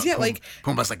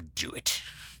 Pumbaa's like, do it.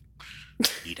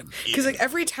 Eat them. Because like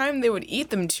every time they would eat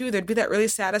them too, there'd be that really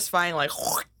satisfying like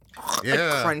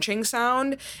crunching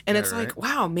sound, and it's right. Like,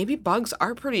 wow, maybe bugs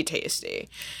are pretty tasty.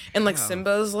 And like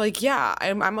Simba's like, yeah,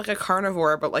 I'm like a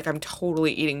carnivore, but like I'm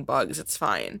totally eating bugs. It's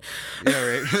fine. Yeah,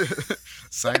 right.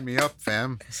 Sign me up,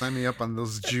 fam. Sign me up on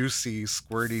those juicy,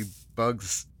 squirty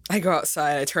bugs. I go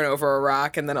outside, I turn over a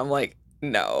rock, and then I'm like,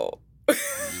 no.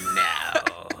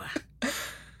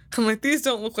 I'm like, these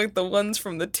don't look like the ones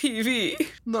from the TV.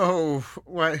 No,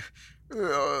 why?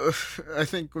 I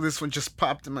think this one just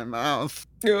popped in my mouth.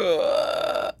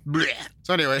 So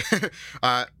anyway,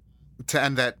 to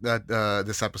end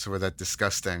this episode with that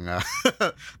disgusting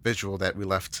visual that we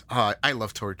left. I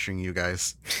love torturing you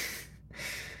guys.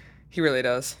 He really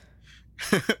does.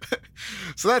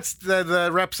 So that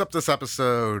wraps up this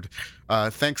episode.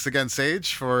 Thanks again,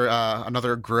 Saige, for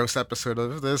another gross episode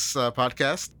of this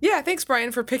podcast. Yeah, thanks,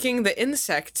 Brian, for picking the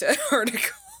insect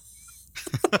article.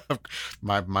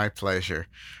 My pleasure.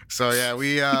 So yeah,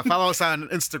 we follow us on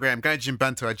Instagram,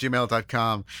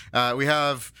 gaijinbento@gmail.com. We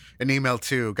have an email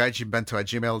too,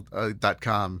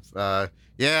 gaijinbento@gmail.com.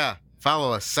 Yeah,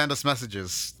 follow us, send us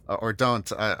messages, or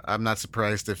don't. I'm not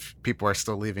surprised if people are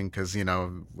still leaving because,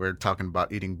 we're talking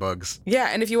about eating bugs. Yeah,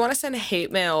 and if you want to send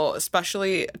hate mail,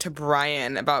 especially to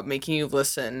Brian about making you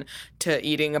listen to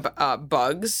eating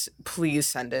bugs, please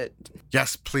send it.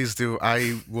 Yes, please do.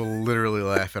 I will literally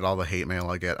laugh at all the hate mail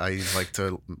I get. I like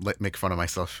to make fun of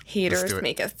myself. Haters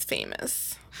make us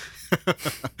famous.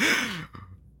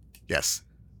 Yes.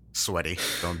 Sweaty.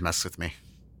 Don't mess with me.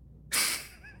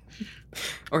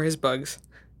 Or his bugs.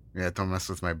 Yeah, don't mess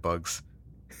with my bugs.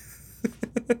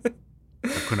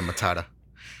 Hakuna Matata.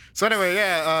 So anyway,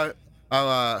 yeah,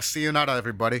 I'll see you nada,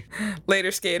 everybody.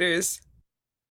 Later, skaters.